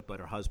having input, but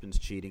her husband's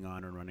cheating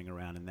on her and running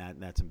around, and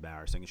that's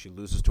embarrassing. And she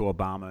loses to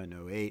Obama in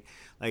 2008.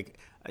 Like,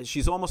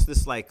 she's almost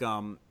this like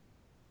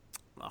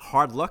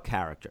hard luck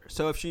character.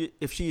 So if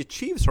she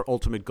achieves her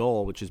ultimate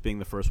goal, which is being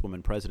the first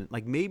woman president,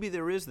 like maybe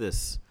there is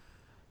this,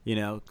 you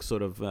know,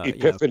 sort of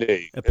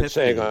epiphany. And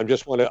saying I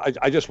just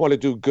want to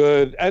do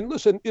good. And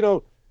listen, you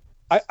know,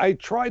 I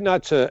try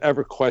not to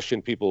ever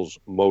question people's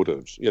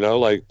motives, you know,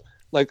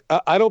 like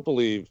I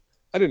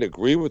didn't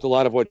agree with a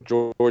lot of what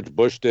George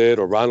Bush did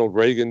or Ronald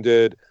Reagan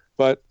did,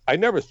 but I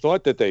never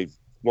thought that they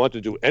wanted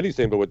to do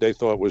anything but what they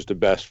thought was the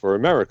best for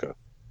America.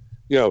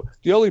 You know,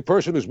 the only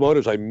person whose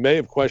motives I may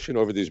have questioned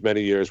over these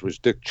many years was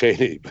Dick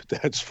Cheney, but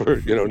that's for,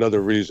 you know,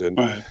 another reason.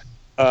 Right.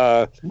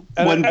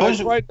 And I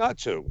was right not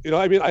to. You know,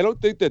 I mean, I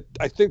think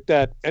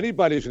that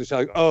anybody's going to say,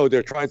 like, oh,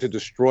 they're trying to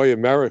destroy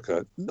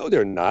America. No,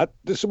 they're not.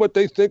 This is what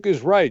they think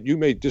is right. You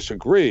may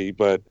disagree,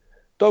 but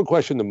don't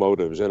question the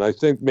motives. And I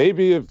think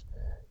maybe if,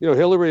 you know,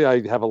 Hillary,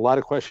 I have a lot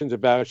of questions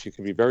about. She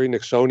can be very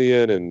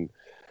Nixonian,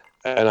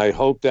 and I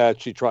hope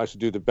that she tries to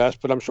do the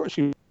best. But I'm sure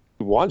she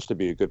wants to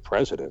be a good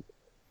president.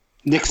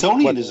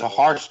 Nixonian is a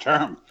harsh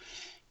term.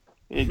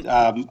 You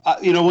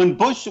know, when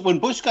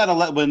Bush got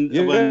elected,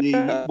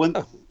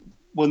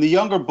 when the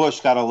younger Bush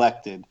got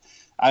elected,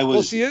 I was.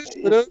 Well, she is.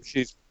 You know,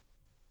 she's.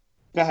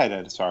 Go ahead,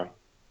 Ed. Sorry.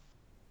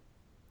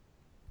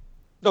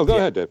 No, go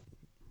ahead, Dave.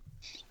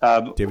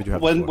 David, you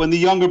have when the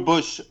younger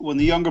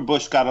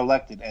Bush got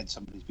elected, Ed,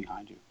 somebody's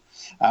behind you.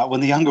 When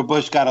the younger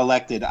Bush got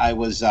elected, I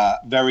was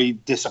very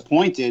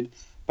disappointed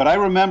But I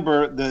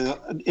remember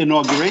the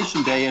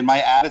inauguration day, and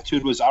my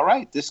attitude was, all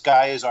right, this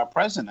guy is our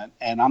president,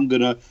 and I'm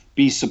going to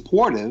be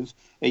supportive.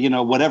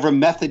 Whatever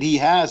method he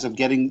has of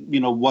getting,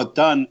 what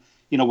done,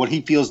 what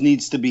he feels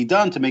needs to be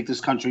done to make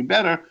this country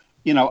better,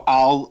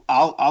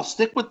 I'll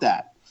stick with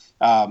that.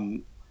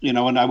 And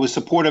I was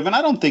supportive. And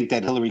I don't think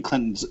that Hillary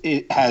Clinton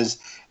has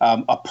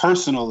a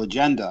personal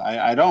agenda.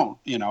 I don't.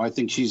 I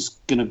think she's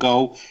going to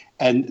go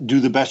and do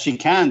the best she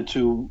can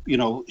to,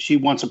 she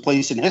wants a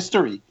place in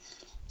history.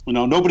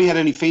 Nobody had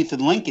any faith in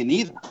Lincoln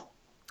either.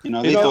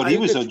 They thought he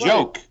was a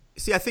joke.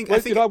 See, I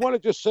want to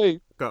just say,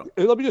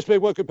 let me just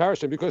make one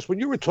comparison, because when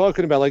you were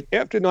talking about, like,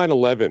 after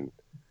 9/11,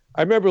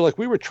 I remember, like,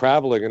 we were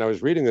traveling and I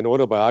was reading an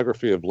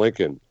autobiography of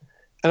Lincoln,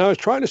 and I was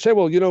trying to say,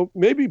 well,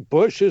 maybe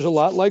Bush is a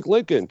lot like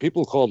Lincoln.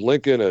 People called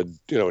Lincoln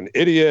an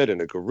idiot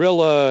and a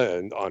gorilla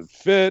and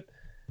unfit.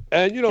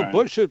 And, right.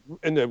 Bush,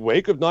 in the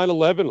wake of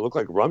 9/11, it looked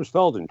like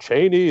Rumsfeld and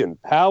Cheney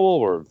and Powell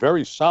were a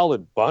very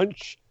solid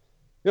bunch.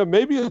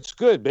 Maybe it's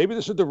good. Maybe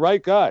this is the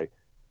right guy.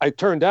 I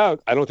turned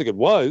out, I don't think it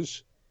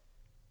was,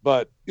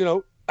 but,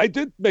 I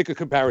did make a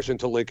comparison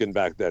to Lincoln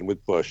back then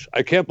with Bush.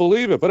 I can't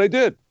believe it, but I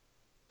did.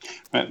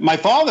 My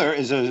father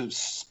is a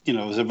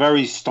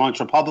very staunch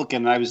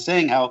Republican, and I was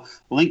saying how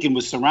Lincoln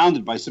was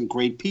surrounded by some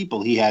great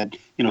people. He had,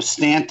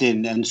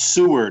 Stanton and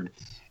Seward,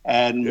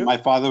 and my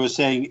father was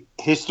saying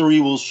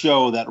history will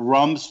show that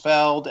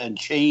Rumsfeld and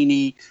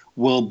Cheney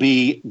will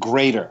be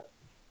greater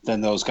than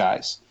those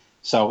guys.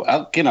 So,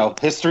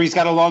 history's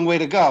got a long way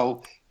to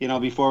go,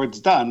 before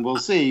it's done. We'll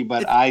see,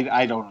 but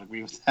I don't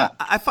agree with that.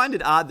 I find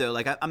it odd, though.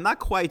 Like, I'm not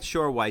quite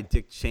sure why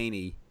Dick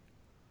Cheney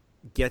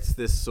gets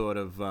this sort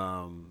of,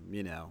 I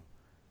don't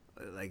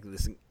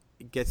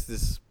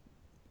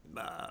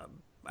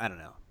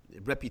know,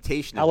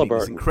 reputation of being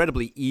this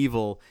incredibly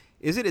evil.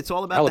 Is it? It's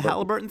all about the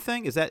Halliburton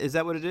thing? Is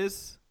that what it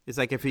is? It's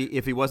like if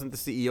he wasn't the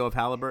CEO of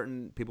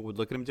Halliburton, people would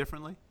look at him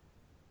differently?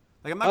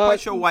 Like, I'm not quite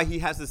sure why he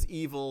has this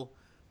evil,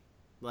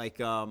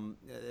 like,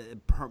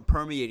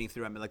 permeating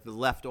through him. Like, the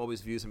left always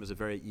views him as a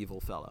very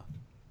evil fella.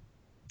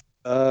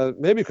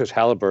 Maybe because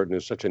Halliburton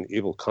is such an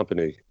evil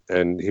company,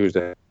 and he was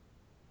the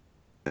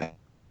head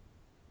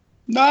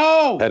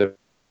of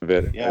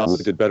it. Yes.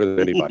 He did better than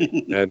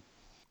anybody. And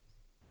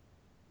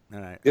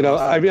all right.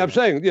 I'm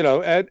saying,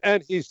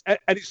 and he's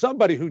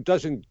somebody who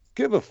doesn't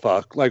give a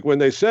fuck. Like, when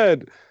they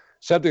said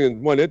something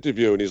in one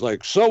interview, and he's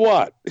like, "So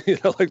what?"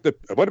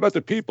 What about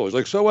the people? He's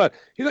like, "So what?"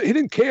 He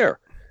didn't care.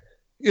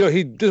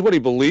 He did what he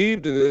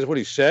believed, and this is what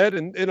he said,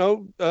 and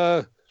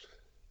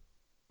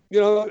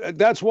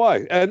that's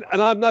why. And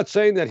I'm not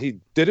saying that he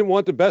didn't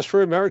want the best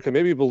for America.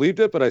 Maybe he believed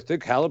it, but I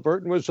think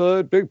Halliburton was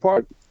a big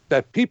part.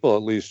 That people,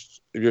 at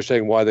least, if you're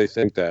saying why they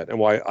think that, and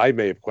why I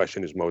may have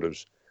questioned his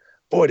motives.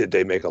 Boy, did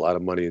they make a lot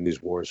of money in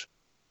these wars.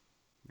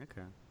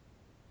 Okay.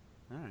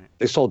 All right.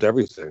 They sold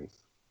everything.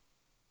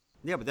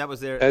 Yeah, but that was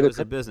their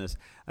business.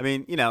 I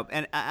mean,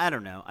 and I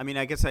don't know. I mean,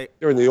 I guess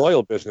they're in the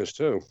oil business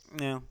too.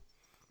 Yeah.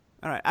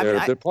 All right.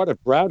 They're part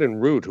of Brown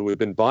and Root, who have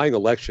been buying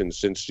elections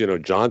since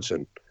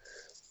Johnson.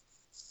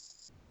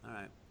 All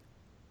right,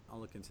 I'll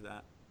look into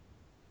that.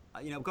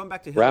 Going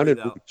back to Brown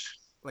Hillary, and though, Root.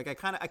 like I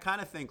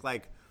kind of think,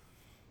 like,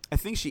 I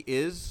think she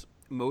is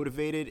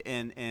motivated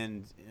and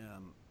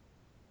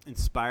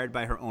inspired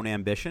by her own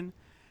ambition.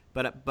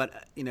 But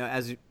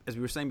as we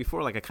were saying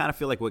before, like, I kind of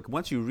feel like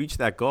once you reach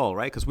that goal,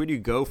 right? Because where do you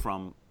go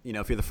from?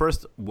 If you're the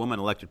first woman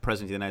elected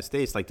president of the United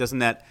States, like, doesn't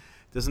that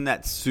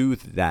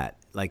soothe that?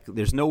 Like,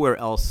 there's nowhere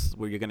else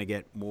where you're going to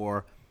get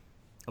more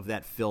of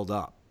that filled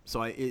up.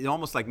 So it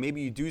almost like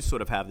maybe you do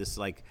sort of have this,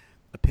 like,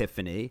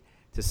 epiphany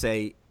to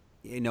say,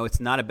 it's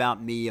not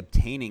about me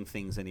obtaining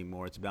things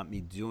anymore. It's about me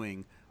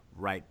doing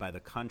right by the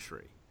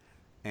country.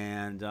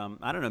 And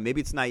I don't know, maybe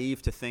it's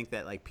naive to think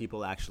that, like,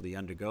 people actually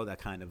undergo that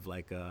kind of,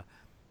 like,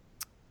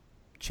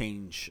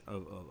 change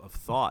of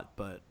thought,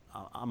 but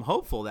I'm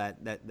hopeful that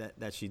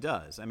she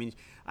does. I mean,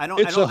 I don't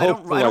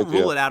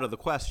rule it out of the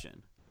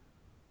question.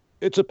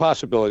 It's a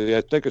possibility.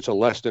 I think it's a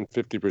less than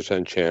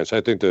 50% chance.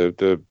 I think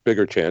the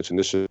bigger chance, and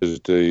this is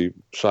the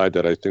side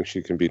that I think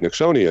she can be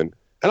Nixonian,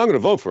 and I'm going to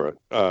vote for it,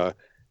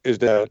 is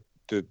that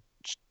the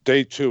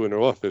day 2 in her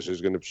office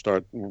is going to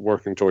start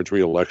working towards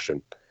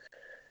re-election.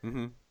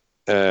 Mm-hmm.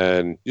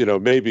 And,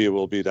 maybe it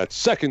will be that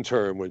second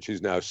term when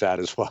she's now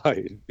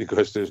satisfied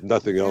because there's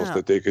nothing else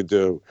that they could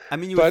do. I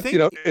mean,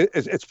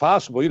 it's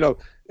possible.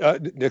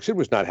 Nixon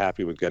was not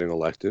happy with getting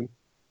elected.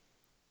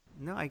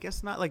 No, I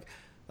guess not. Like,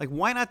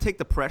 why not take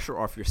the pressure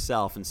off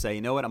yourself and say,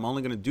 you know what, I'm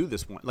only going to do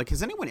this one? Like,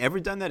 has anyone ever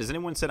done that? Has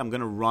anyone said, I'm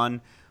going to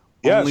run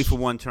only for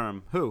one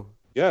term? Who?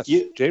 Yes,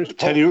 James Polk.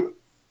 Teddy,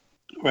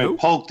 right,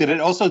 Polk did it.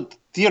 Also,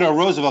 Theodore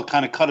Roosevelt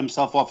kind of cut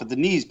himself off at the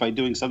knees by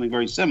doing something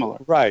very similar.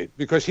 Right,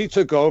 because he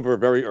took over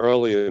very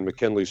early in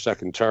McKinley's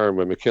second term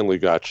when McKinley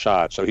got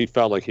shot. So he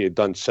felt like he had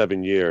done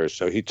 7 years.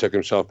 So he took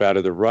himself out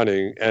of the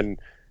running and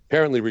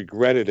apparently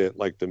regretted it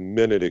like the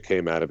minute it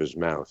came out of his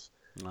mouth.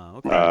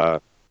 Oh, okay.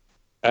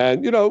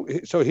 And,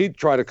 so he'd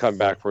try to come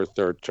back for a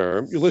third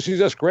term.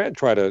 Ulysses S. Grant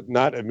tried to,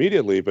 not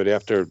immediately, but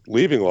after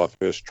leaving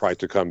office, tried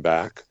to come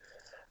back.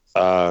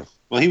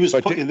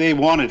 They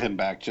wanted him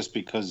back just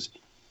because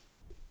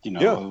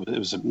It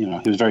was he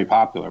was very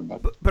popular.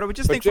 But I would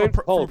just think James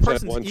from Polk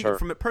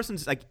a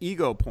person's like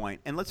ego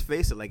point, and let's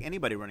face it, like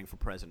anybody running for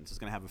president is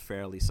going to have a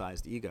fairly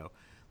sized ego.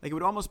 Like it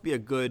would almost be a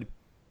good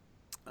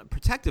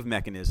protective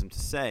mechanism to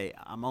say,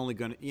 I'm only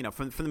going to,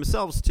 for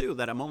themselves too,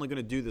 that I'm only going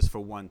to do this for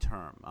one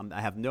term.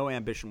 I have no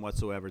ambition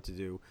whatsoever to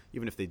do,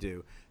 even if they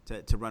do,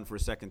 to run for a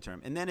second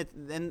term. And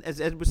then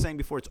as Ed was saying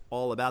before, it's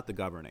all about the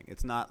governing.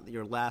 It's not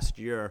your last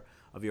year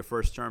of your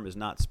first term is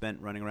not spent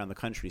running around the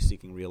country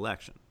seeking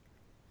re-election.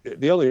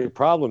 The only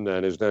problem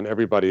then is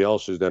everybody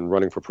else is then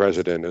running for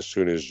president as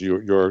soon as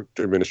your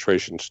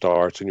administration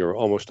starts, and you're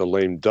almost a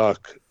lame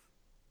duck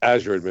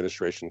as your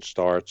administration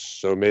starts.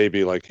 So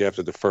maybe like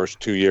after the first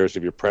 2 years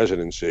of your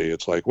presidency,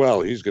 it's like,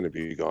 well, he's going to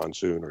be gone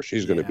soon, or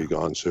she's going to be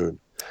gone soon.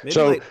 Maybe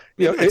so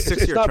maybe it's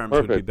 6-year not terms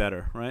perfect. would be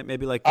better, right?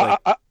 Maybe yeah.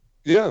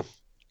 Yeah,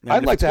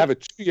 I'd like to have a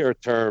 2-year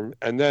term,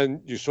 and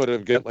then you sort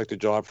of get like the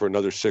job for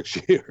another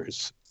 6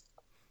 years.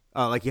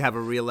 Oh, like you have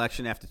a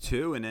re-election after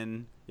 2, and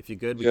then if you're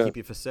good, we keep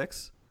you for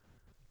 6.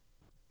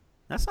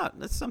 That's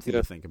something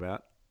to think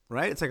about,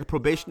 right? It's like a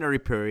probationary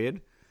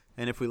period,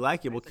 and if we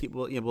like you,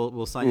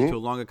 we'll sign you to a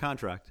longer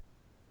contract,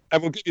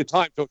 and we'll give you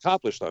time to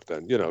accomplish stuff.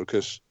 Then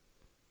because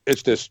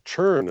it's this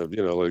churn of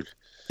like.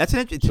 That's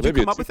did you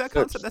come up with that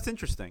concept? That's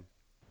interesting.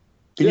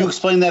 Can you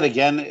explain that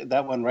again?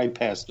 That went right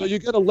past me. So you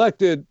get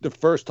elected the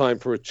first time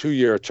for a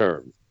 2-year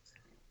term,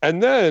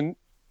 and then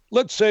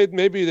let's say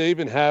maybe they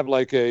even have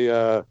like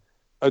a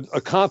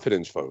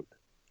confidence vote,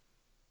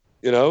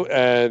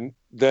 and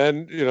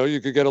then you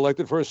could get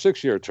elected for a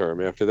 6-year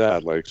term after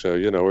that, or a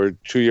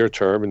 2-year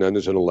term, and then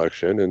there's an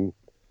election. And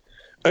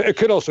it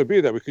could also be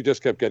that we could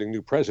just kept getting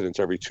new presidents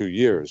every 2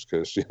 years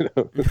because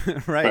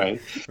right.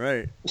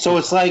 So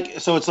it's like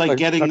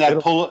getting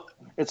that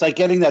it's like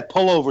getting that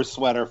pullover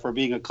sweater for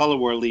being a color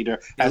war leader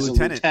as a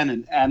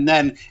lieutenant, and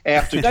then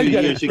after 2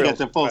 years you get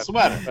the full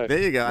sweater. Right. There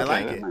you go. I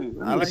like it.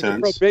 I like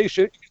it. It's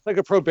like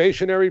a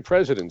probationary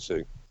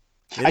presidency.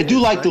 I do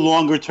like the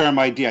longer term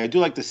idea. I do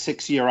like the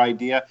 6-year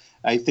idea.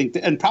 I think,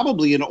 and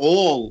probably in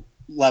all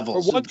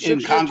levels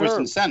in Congress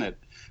and Senate.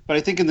 But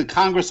I think in the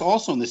Congress,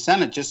 also in the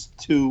Senate, just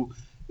to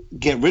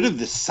get rid of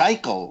this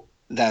cycle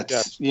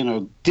that's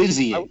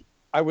dizzying.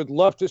 I would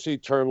love to see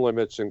term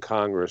limits in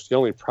Congress. The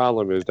only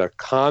problem is that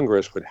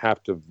Congress would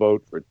have to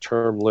vote for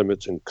term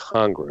limits in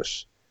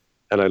Congress.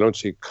 And I don't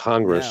see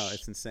Congress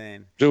it's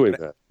insane. doing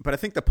that. But I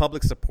think the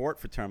public support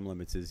for term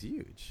limits is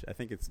huge. I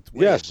think it's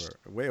way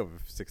over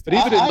 60.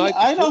 But even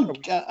I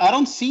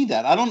don't see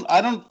that.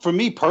 I don't. For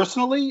me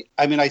personally,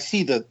 I mean, I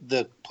see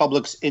the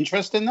public's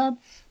interest in that,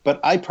 but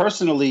I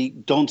personally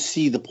don't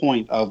see the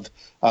point of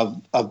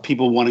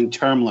people wanting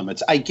term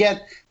limits. I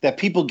get that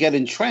people get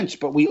entrenched,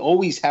 but we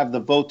always have the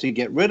vote to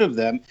get rid of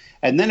them.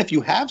 And then if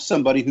you have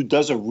somebody who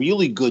does a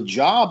really good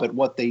job at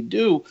what they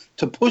do,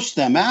 to push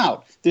them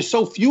out. There's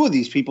so few of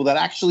these people that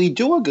actually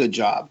do a good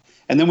job.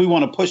 And then we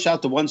want to push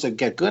out the ones that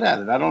get good at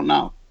it. I don't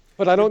know.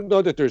 But I don't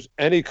know that there's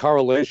any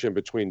correlation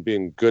between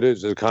being good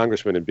as a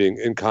congressman and being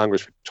in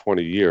Congress for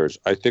 20 years.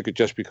 I think it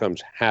just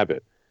becomes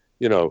habit.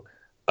 My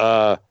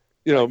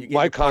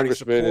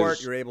congressman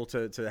is. You're able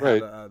to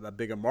have a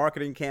bigger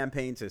marketing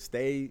campaign to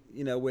stay,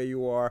 where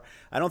you are.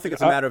 I don't think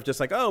it's a matter of just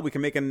like, we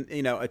can make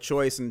a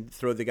choice and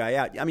throw the guy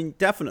out. I mean,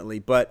 definitely,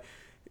 but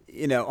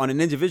on an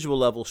individual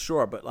level,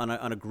 sure, but on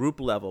a group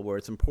level where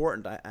it's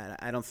important,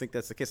 I don't think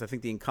that's the case. I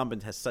think the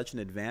incumbent has such an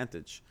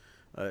advantage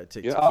to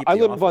keep I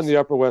live office. on the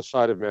Upper West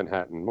Side of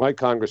Manhattan. My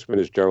congressman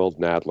is Gerald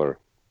Nadler.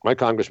 My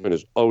congressman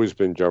has always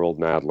been Gerald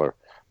Nadler.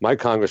 My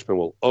congressman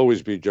will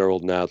always be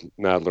Gerald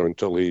Nadler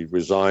until he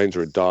resigns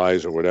or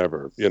dies or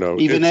whatever.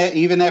 Even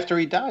after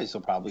he dies,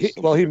 he'll probably.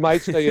 He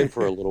might stay in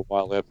for a little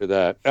while after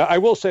that. I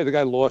will say the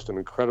guy lost an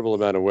incredible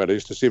amount of weight. I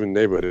used to see him in the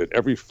neighborhood at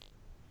every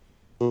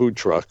food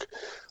truck,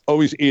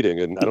 always eating,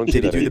 and I don't see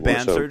that anymore. Did he do the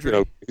band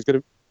surgery? He's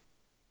going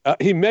to.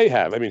 He may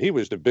have. I mean, he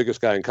was the biggest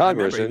guy in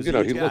Congress, and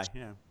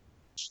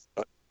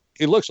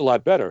he looks a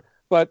lot better.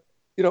 But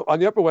on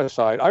the Upper West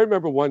Side, I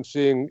remember once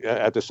seeing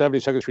at the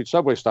 72nd Street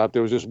subway stop,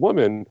 there was this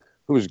woman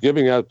who was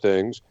giving out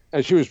things,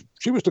 and she was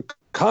the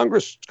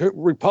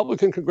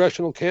Republican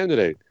congressional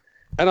candidate.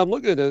 And I'm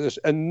looking at this,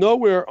 and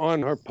nowhere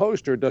on her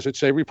poster does it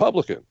say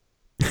Republican,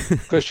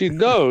 because she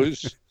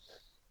knows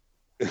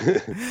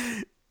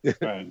that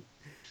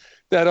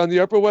on the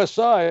Upper West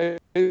Side,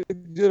 Yeah,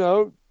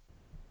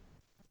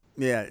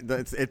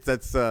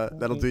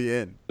 that'll do you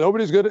in. No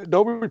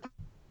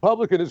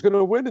Republican is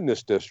gonna win in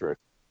this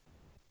district.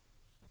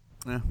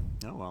 Yeah.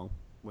 Oh well.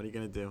 What are you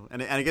going to do?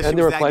 And I guess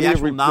there are plenty of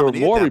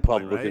more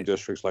Republican point, right?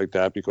 districts like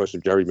that because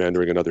of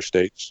gerrymandering in other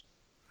states.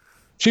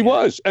 She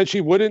was, and she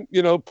wouldn't,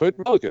 put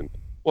Republican.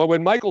 Well,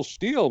 when Michael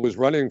Steele was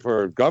running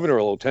for governor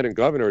or lieutenant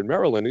governor in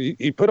Maryland,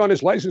 he put on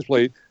his license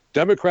plate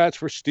 "Democrats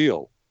for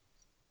Steele"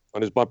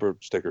 on his bumper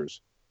stickers.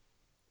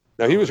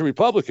 Now he was a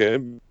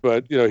Republican,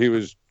 but he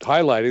was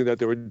highlighting that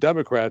there were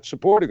Democrats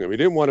supporting him. He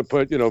didn't want to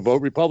put,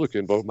 vote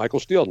Republican, vote Michael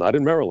Steele, not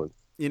in Maryland.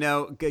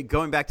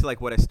 Going back to like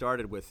what I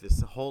started with,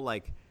 this whole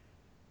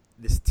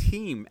this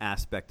team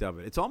aspect of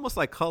it. It's almost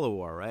like color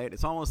war, right?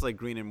 It's almost like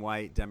green and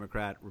white,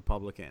 Democrat,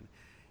 Republican.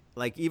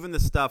 Like even the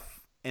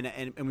stuff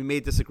and we may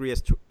disagree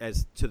as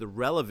to the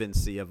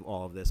relevancy of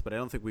all of this, but I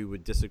don't think we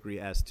would disagree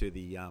as to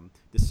the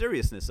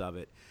seriousness of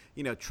it.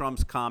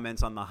 Trump's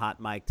comments on the hot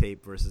mic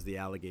tape versus the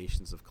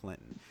allegations of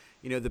Clinton.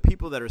 The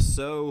people that are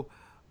so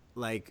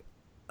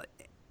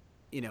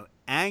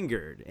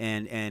angered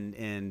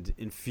and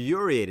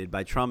infuriated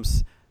by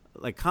Trump's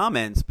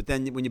comments, but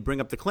then when you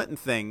bring up the Clinton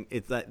thing,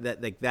 it's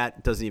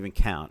that doesn't even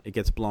count. It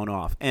gets blown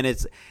off, and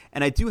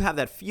I do have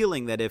that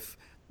feeling that if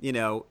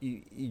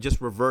you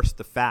just reverse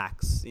the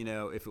facts.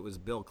 If it was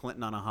Bill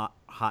Clinton on a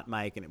hot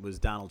mic and it was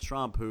Donald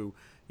Trump who,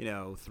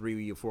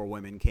 3 or 4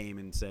 women came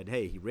and said,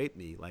 hey, he raped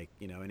me,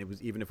 and it was,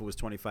 even if it was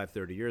 25,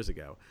 30 years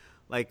ago,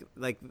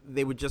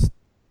 they would just,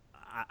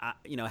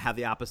 have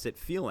the opposite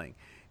feeling.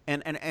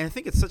 And I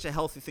think it's such a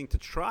healthy thing to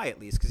try,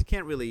 at least, because you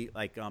can't really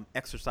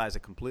exercise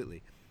it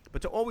completely,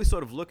 but to always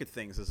sort of look at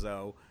things as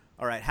though,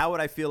 all right, how would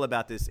I feel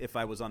about this if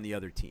I was on the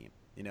other team?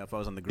 If I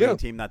was on the green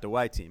team, not the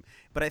white team.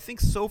 But I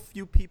think so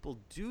few people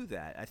do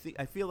that.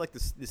 I feel like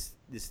this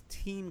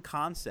team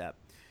concept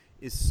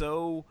is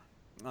so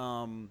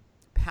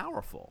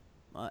powerful.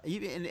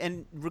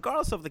 And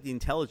regardless of the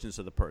intelligence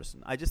of the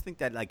person, I just think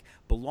that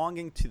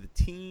belonging to the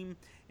team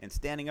and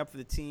standing up for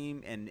the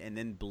team and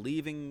then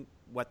believing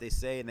what they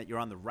say and that you're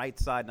on the right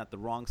side, not the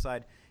wrong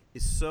side,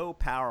 is so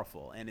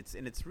powerful. And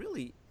it's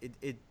really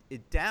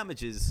it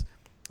damages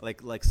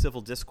like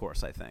civil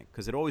discourse, I think,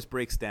 because it always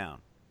breaks down.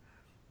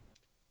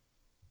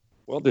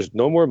 Well, there's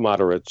no more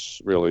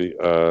moderates, really,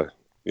 and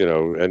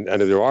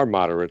there are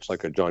moderates,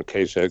 like a John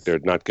Kasich, they're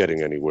not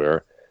getting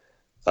anywhere.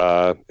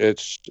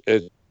 It's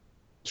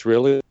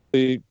really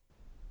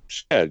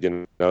sad,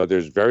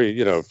 there's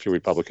very, few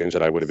Republicans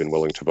that I would have been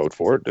willing to vote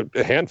for,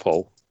 a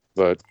handful,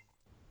 but,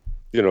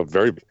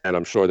 very, and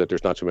I'm sure that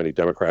there's not so many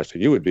Democrats that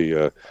you would be,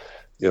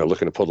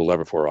 looking to pull the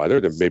lever for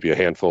either. There may be a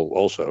handful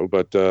also,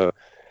 but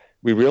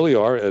we really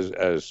are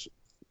as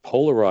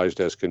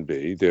polarized as can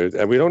be there,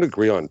 and we don't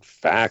agree on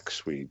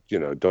facts. We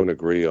don't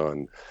agree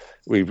on,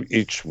 we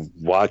each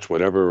watch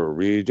whatever or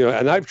read,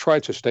 and I've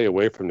tried to stay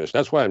away from this.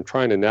 That's why I'm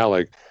trying to now,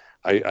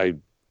 I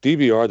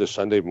DVR the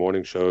Sunday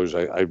morning shows.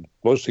 I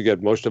mostly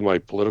get most of my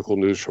political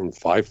news from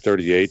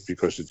 538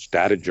 because it's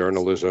data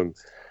journalism.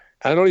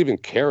 I don't even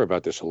care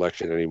about this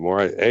election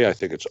anymore. I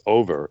think it's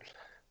over,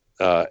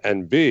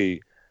 and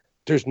B,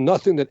 there's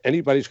nothing that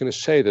anybody's going to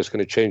say that's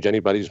going to change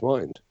anybody's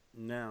mind.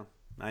 No,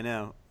 I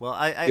know. Well,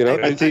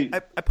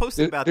 I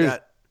posted about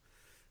that,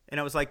 and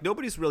I was like,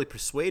 nobody's really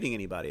persuading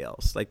anybody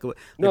else.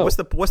 No. What's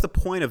the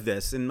point of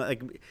this? And I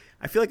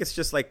feel like it's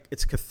just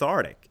it's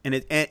cathartic, and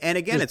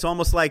again, it's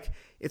almost like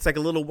it's like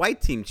a little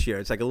white team cheer.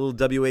 It's like a little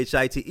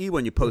WHITE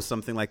when you post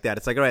something like that.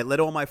 It's like, all right, let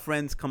all my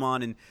friends come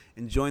on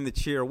and join the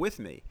cheer with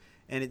me.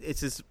 And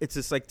it's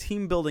this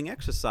team building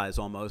exercise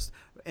almost,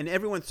 and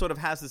everyone sort of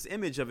has this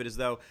image of it as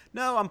though,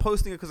 no, I'm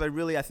posting it because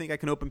I think I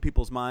can open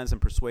people's minds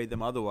and persuade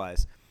them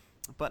otherwise.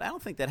 But I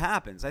don't think that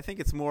happens. I think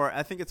it's more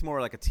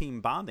like a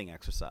team bonding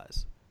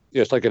exercise.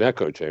 Yeah, it's like an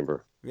echo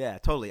chamber. Yeah,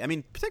 totally. I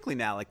mean, particularly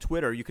now, like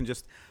Twitter, you can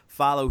just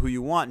follow who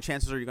you want, and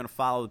chances are you're going to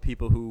follow the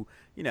people who,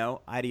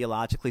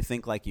 ideologically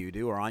think like you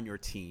do or on your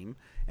team,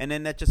 and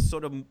then that just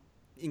sort of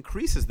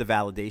increases the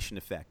validation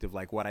effect of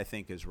what I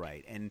think is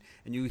right, and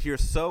you hear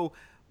so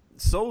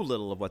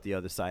little of what the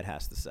other side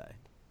has to say.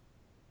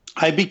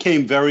 I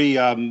became very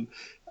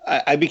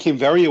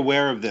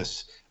aware of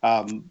this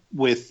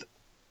with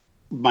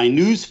my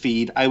news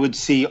feed. I would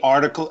see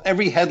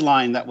every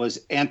headline that was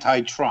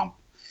anti-Trump.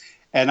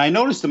 And I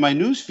noticed in my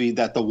news feed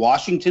that the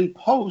Washington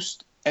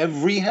Post,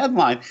 every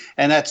headline,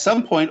 and at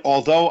some point,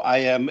 although I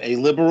am a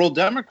liberal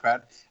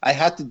Democrat, I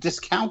had to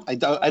discount. I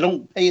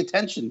don't pay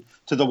attention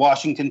to the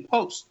Washington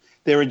Post.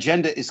 Their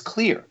agenda is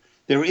clear.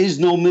 There is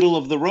no middle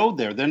of the road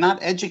there. They're not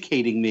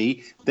educating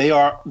me. They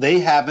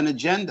have an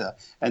agenda.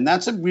 And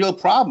that's a real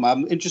problem.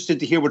 I'm interested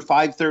to hear what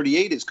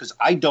 538 is, because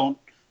I don't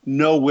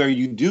know where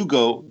you do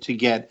go to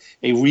get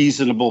a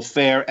reasonable,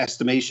 fair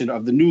estimation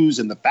of the news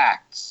and the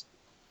facts.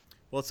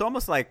 Well, it's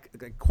almost like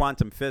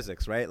quantum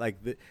physics, right? Like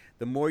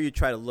the more you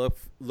try to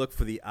look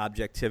for the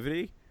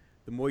objectivity,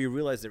 the more you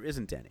realize there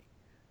isn't any.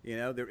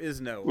 There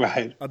is no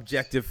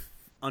objective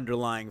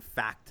underlying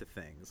fact to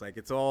things.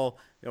 It's all,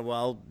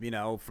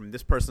 from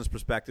this person's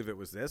perspective it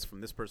was this, from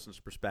this person's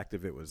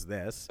perspective it was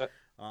this,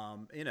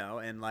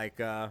 Nate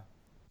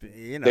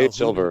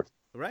Silver.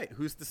 Right,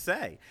 who's to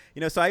say?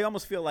 So I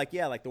almost feel like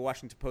the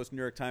Washington Post,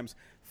 New York Times,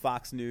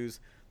 Fox News,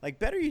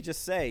 better you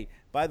just say,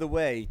 by the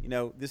way,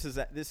 this is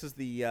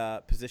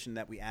the position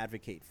that we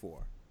advocate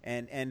for,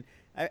 and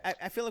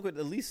I feel like it would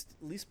at least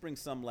bring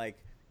some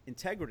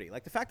integrity.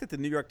 The fact that the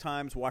New York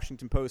Times,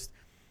 Washington Post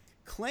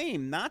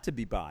claim not to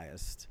be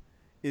biased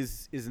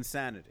is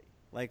insanity.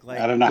 I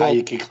don't know how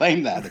you can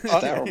claim that. It's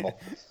terrible.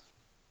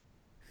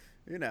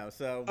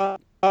 So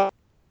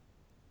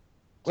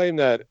claim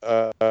that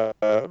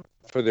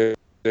for their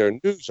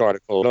news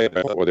article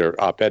or their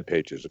op-ed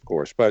pages, of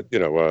course, but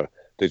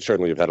they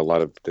certainly have had a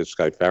lot of this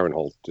guy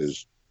Fahrenholt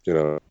is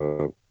no,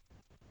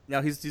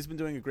 he's been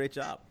doing a great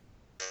job.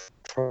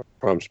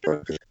 Trump's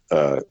story.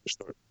 All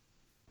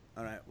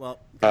right, well,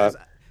 guys,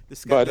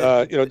 this guy,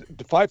 but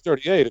the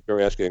 538, if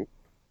you're asking,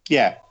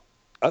 Yeah.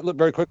 Look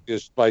very quickly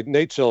is by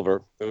Nate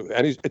Silver,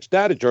 and it's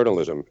data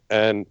journalism.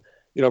 And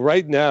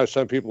right now,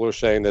 some people are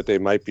saying that they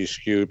might be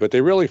skewed, but they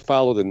really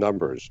follow the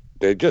numbers.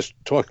 They're just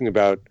talking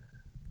about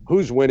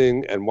who's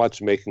winning and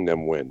what's making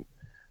them win.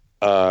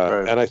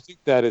 Right. And I think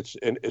that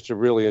it's a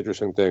really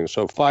interesting thing.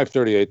 So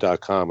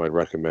 538.com, I'd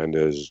recommend,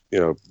 is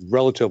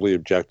relatively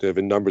objective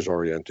and numbers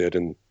oriented,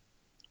 and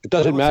it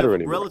doesn't matter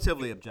anymore.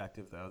 Relatively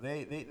objective, though.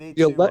 They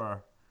too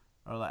are.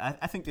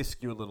 I think they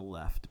skew a little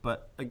left,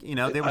 but they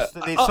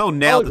so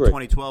nailed the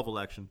 2012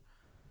 election.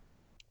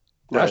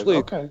 Right.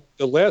 Actually,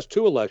 the last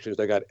two elections,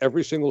 they got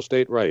every single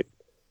state right,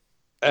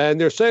 and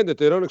they're saying that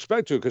they don't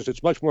expect to because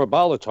it's much more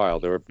volatile.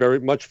 There are very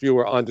much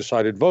fewer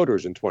undecided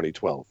voters in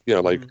 2012.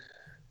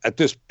 At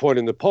this point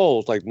in the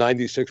polls, like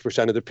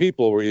 96% of the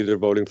people were either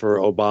voting for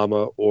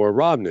Obama or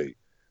Romney.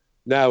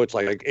 Now it's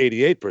like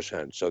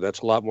 88%, so that's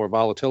a lot more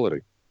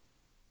volatility.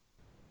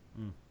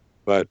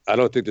 But I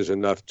don't think there's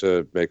enough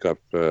to make up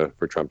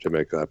for Trump to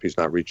make up. He's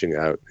not reaching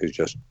out. He's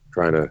just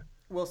trying to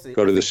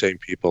go to the same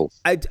people.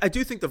 I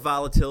do think the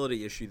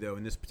volatility issue, though,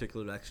 in this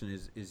particular election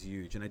is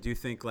huge. And I do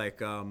think,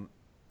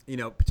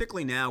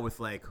 particularly now with,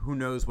 who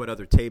knows what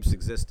other tapes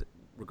exist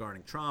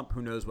regarding Trump,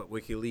 who knows what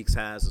WikiLeaks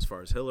has as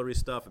far as Hillary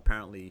stuff.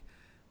 Apparently,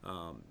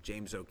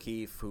 James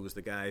O'Keefe, who was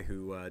the guy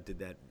who did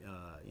that,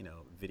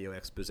 video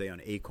expose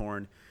on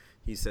Acorn,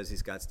 he says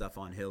he's got stuff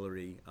on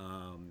Hillary,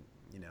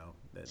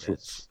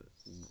 that's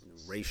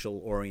racial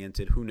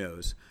oriented. Who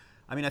knows?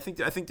 I mean, I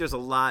think there's a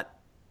lot,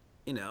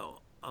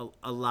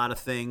 a lot of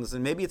things,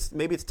 and maybe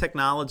it's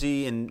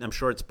technology, and I'm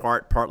sure it's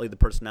partly the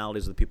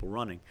personalities of the people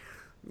running,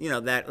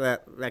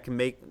 that can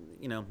make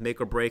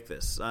or break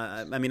this.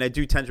 I mean, I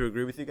do tend to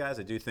agree with you guys.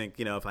 I do think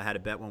if I had to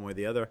bet one way or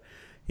the other,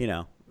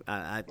 the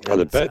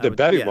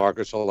betting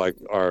markets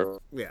are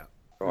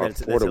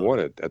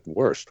 4-1 at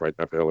worst right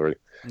now for Hillary.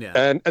 Yeah.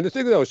 And the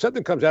thing, though, if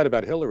something comes out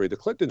about Hillary, the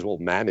Clintons will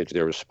manage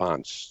their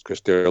response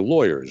because they're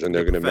lawyers and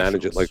they're going to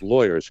manage it like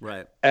lawyers.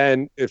 Right.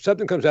 And if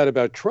something comes out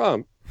about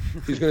Trump,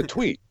 he's going to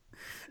tweet.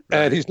 Right.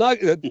 And he's not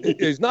going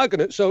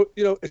to. So,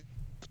 it's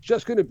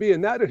just going to be.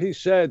 And now that he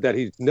said that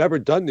he's never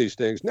done these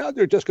things, now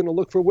they're just going to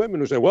look for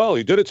women who say, well,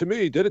 he did it to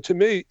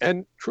me.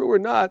 And true or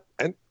not,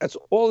 and that's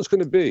all it's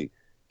going to be.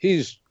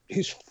 He's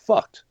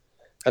fucked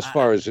as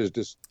far as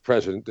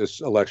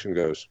this election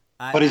goes.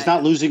 But he's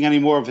not losing any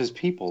more of his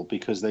people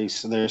because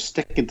they're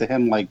sticking to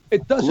him like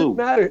it doesn't glue.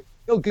 Matter.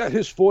 He'll get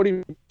his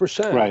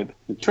 40%. Right.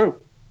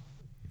 True.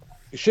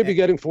 He should be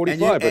getting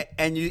 45.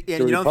 And you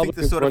don't think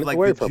the sort of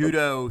the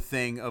judo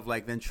thing of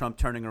then Trump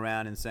turning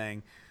around and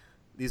saying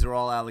these are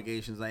all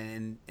allegations,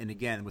 and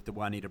again with the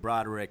Juanita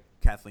Broderick,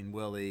 Kathleen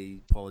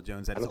Willey, Paula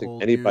Jones, that's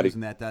old news,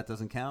 and that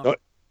doesn't count. No,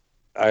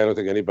 I don't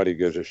think anybody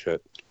gives a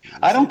shit.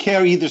 I don't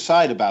care either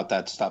side about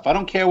that stuff. I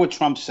don't care what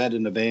Trump said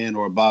in a van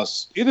or a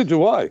bus. Either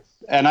do I.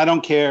 And I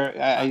don't care.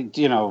 I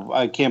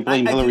can't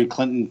blame Hillary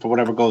Clinton for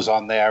whatever goes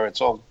on there. It's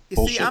all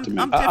bullshit to me.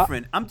 I'm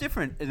different. I'm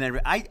different.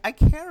 I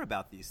care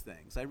about these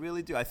things. I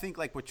really do. I think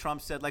what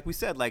Trump said, like we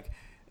said,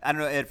 I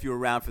don't know, Ed, if you were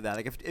around for that.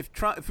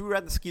 If we were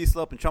at the ski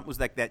slope and Trump was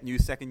that new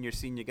second-year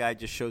senior guy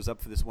just shows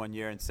up for this 1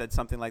 year and said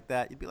something like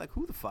that, you'd be like,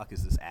 who the fuck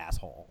is this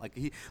asshole?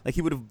 He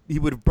would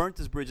have burnt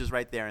his bridges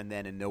right there and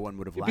then, and no one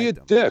would have liked him. He'd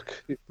be a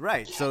dick.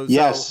 Right. So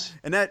yes.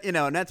 And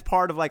that's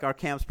part of our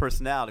camp's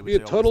personality. Be a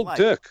total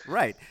dick.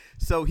 Right.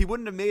 So he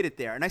wouldn't have made it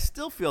there. And I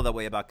still feel that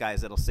way about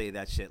guys that'll say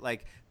that shit.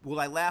 Will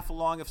I laugh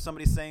along if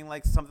somebody's saying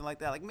something like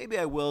that? Maybe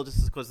I will,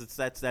 just because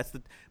that's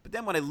the. But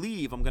then when I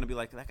leave, I'm gonna be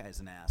like, that guy's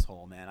an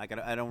asshole, man.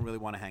 I don't really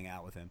want to hang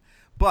out with him.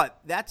 But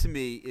that to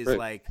me is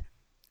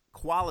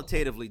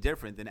qualitatively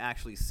different than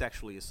actually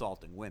sexually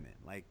assaulting women.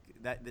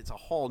 It's a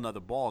whole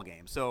nother ball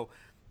game. So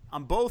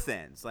on both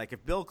ends,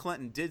 if Bill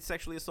Clinton did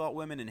sexually assault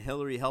women and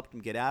Hillary helped him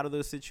get out of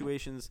those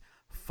situations,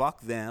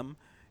 fuck them.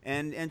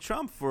 And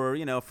Trump for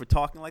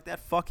talking like that,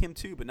 fuck him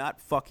too, but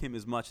not fuck him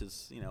as much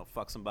as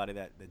fuck somebody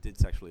that did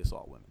sexually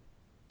assault women.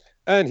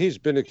 And he's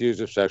been accused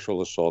of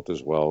sexual assault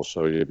as well.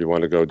 So if you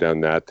want to go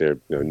down that, there,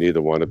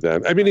 neither one of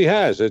them. I mean, he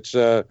has. It's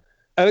and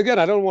again,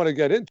 I don't want to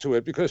get into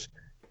it because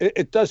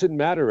it doesn't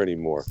matter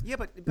anymore. Yeah,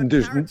 but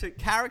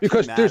character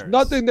because matters. There's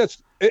nothing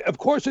that's. Of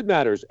course, it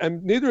matters,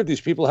 and neither of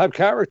these people have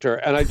character.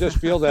 And I just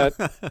feel that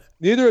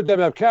neither of them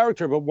have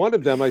character, but one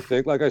of them, I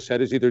think, like I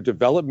said, is either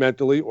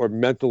developmentally or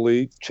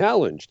mentally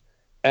challenged,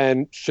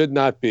 and should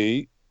not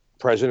be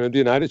president of the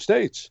United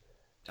States.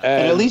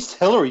 And at least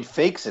Hillary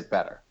fakes it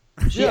better.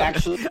 She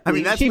actually. I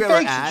mean, that's she where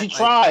fakes we're at. It. She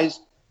tries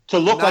to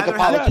look like a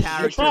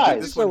politician. She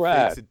tries. That's where we're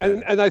at.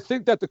 And I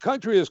think that the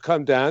country has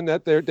come down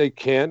that they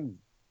can't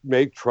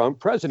make Trump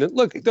president.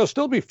 Look, there'll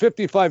still be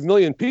 55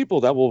 million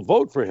people that will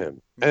vote for him,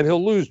 and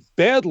he'll lose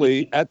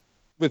badly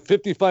with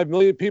 55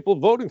 million people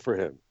voting for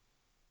him.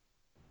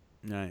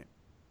 Right.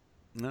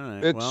 All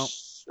right.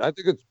 I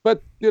think it's,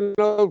 but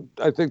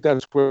I think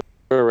that's where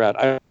we're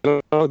at. I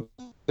don't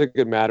think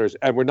it matters,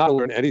 and we're not going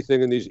to learn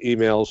anything in these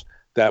emails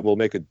that will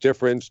make a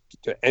difference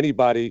to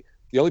anybody.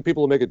 The only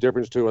people who make a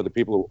difference to are the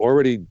people who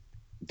already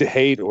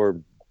hate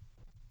or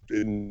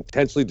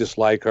intensely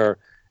dislike her,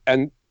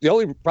 and the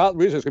only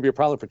reason it's going to be a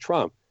problem for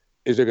Trump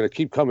is they're going to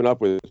keep coming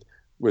up with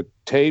with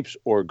tapes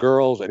or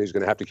girls, and he's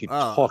going to have to keep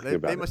talking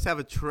about it. They must have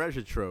a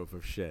treasure trove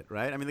of shit,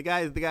 right? I mean, the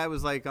guy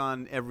was like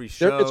on every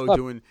show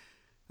doing.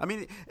 I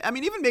mean,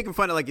 even making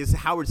fun of like his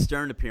Howard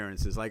Stern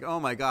appearances. Like, oh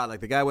my God, like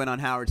the guy went on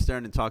Howard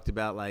Stern and talked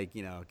about like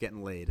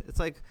getting laid. It's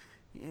like,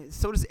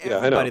 so does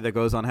everybody that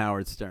goes on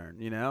Howard Stern.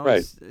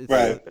 Right?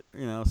 Right.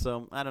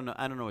 So I don't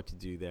know what to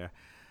do there.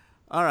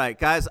 All right,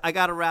 guys, I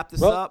got to wrap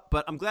this up,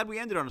 but I'm glad we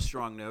ended on a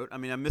strong note. I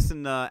mean, I'm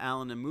missing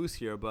Alan and Moose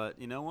here, but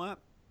you know what?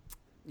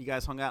 You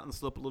guys hung out on the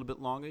slope a little bit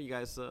longer. You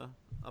guys up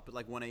at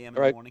like 1 a.m.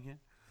 in the morning here.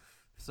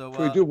 So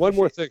can we do one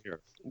more thing here?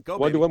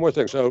 Go, do one more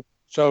thing. So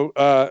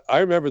I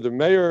remember the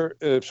mayor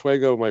of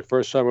Oswego my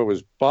first summer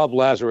was Bob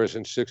Lazarus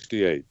in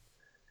 '68,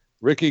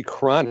 Ricky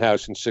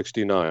Cronhouse in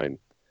 '69,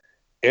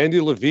 Andy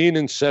Levine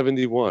in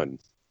 '71,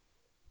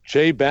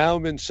 Jay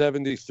Baum in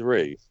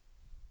 '73.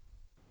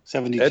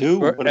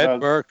 72? Ed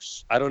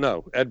Berk's, I don't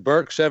know. Ed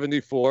Berk,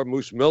 74.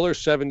 Moose Miller,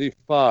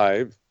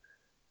 75.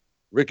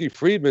 Ricky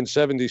Friedman,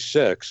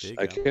 76.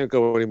 I can't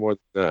go any more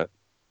than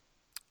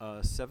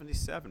that.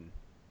 77.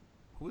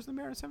 Who was the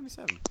mayor in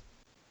 77?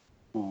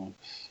 Oh.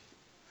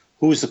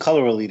 Who was the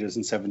color leaders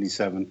in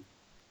 77?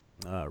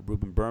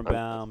 Ruben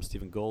Birnbaum,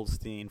 Stephen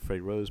Goldstein,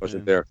 Fred Roseman.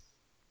 Wasn't there.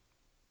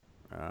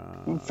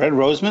 Fred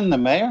Roseman, the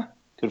mayor?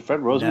 Could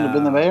Fred Roseman have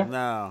been the mayor?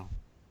 No.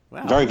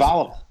 Wow. Very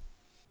volatile.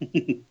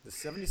 The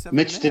 77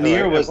 Mitch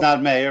Denier was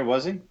not mayor,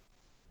 was he?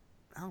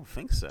 I don't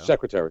think so.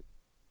 Secretary.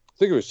 I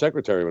think he was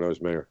secretary when I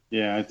was mayor.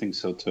 Yeah, I think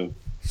so too.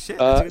 Shit,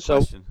 that's a good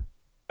question.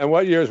 And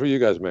what years were you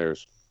guys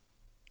mayors?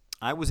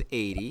 I was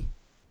 80.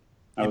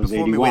 I was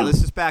 81. Wait,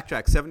 let's just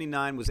backtrack.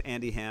 79 was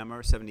Andy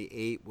Hammer.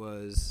 78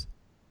 was...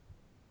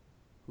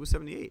 Who was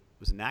 78?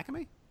 Was it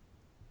Nakame?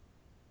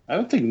 I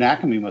don't think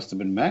Nakame must have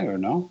been mayor,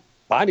 no?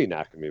 Bonnie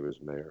Nakame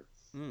was mayor.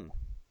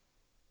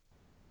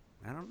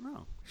 I don't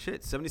know.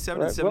 Shit,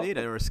 77 and 78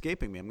 are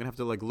escaping me. I'm gonna have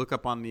to like look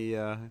up on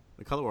the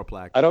color war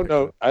plaque. I don't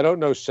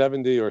know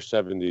 70 or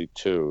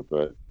 72,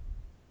 but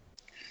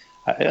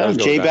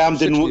Jay Baum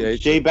didn't.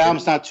 Jay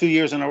Baum's not 2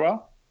 years in a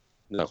row.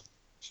 No.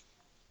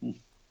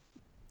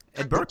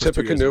 Ed Berk was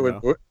 2 years in a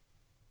row.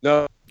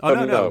 No. Oh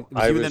no.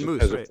 I was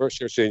as a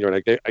first year senior,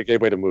 and I gave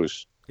way to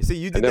Moose. You see,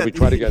 you did and then that. we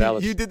tried to get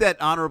Alice. You did that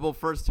honorable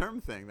first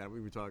term thing that we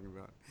were talking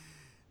about.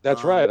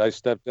 That's right. I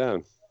stepped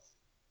down.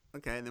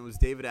 Okay, and then was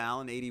David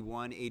Allen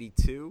 81,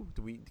 82?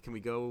 Can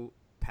we go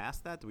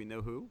past that? Do we know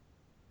who?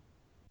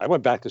 I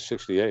went back to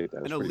 68.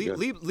 I know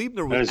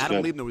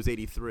Liebner was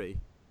 83.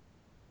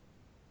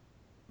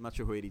 I'm not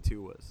sure who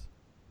 82 was.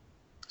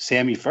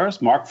 Sammy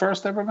first? Mark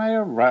first ever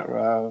mayor?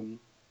 No.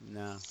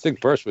 I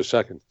think First was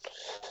second.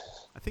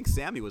 I think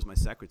Sammy was my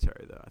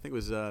secretary, though. I think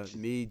it was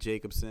me,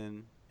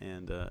 Jacobson,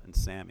 and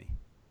Sammy.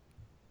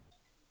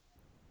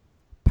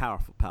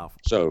 Powerful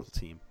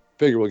team.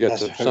 Figure we'll get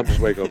some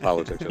Oswego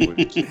politics at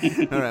least.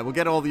 All right, we'll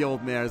get all the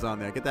old mayors on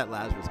there. Get that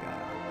Lazarus guy on.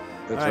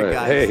 That's all right,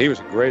 guys. Hey, he was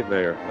a great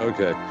mayor.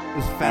 Okay. It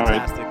was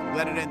fantastic. Right.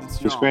 Let it end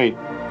strong. It was great.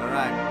 All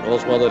right.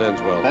 All's well that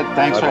ends well.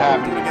 Thanks for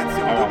having me. We'll do it again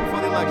soon. We'll do it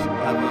before the election.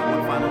 We'll have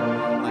one final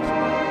election.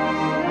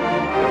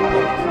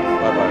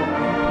 Bye-bye.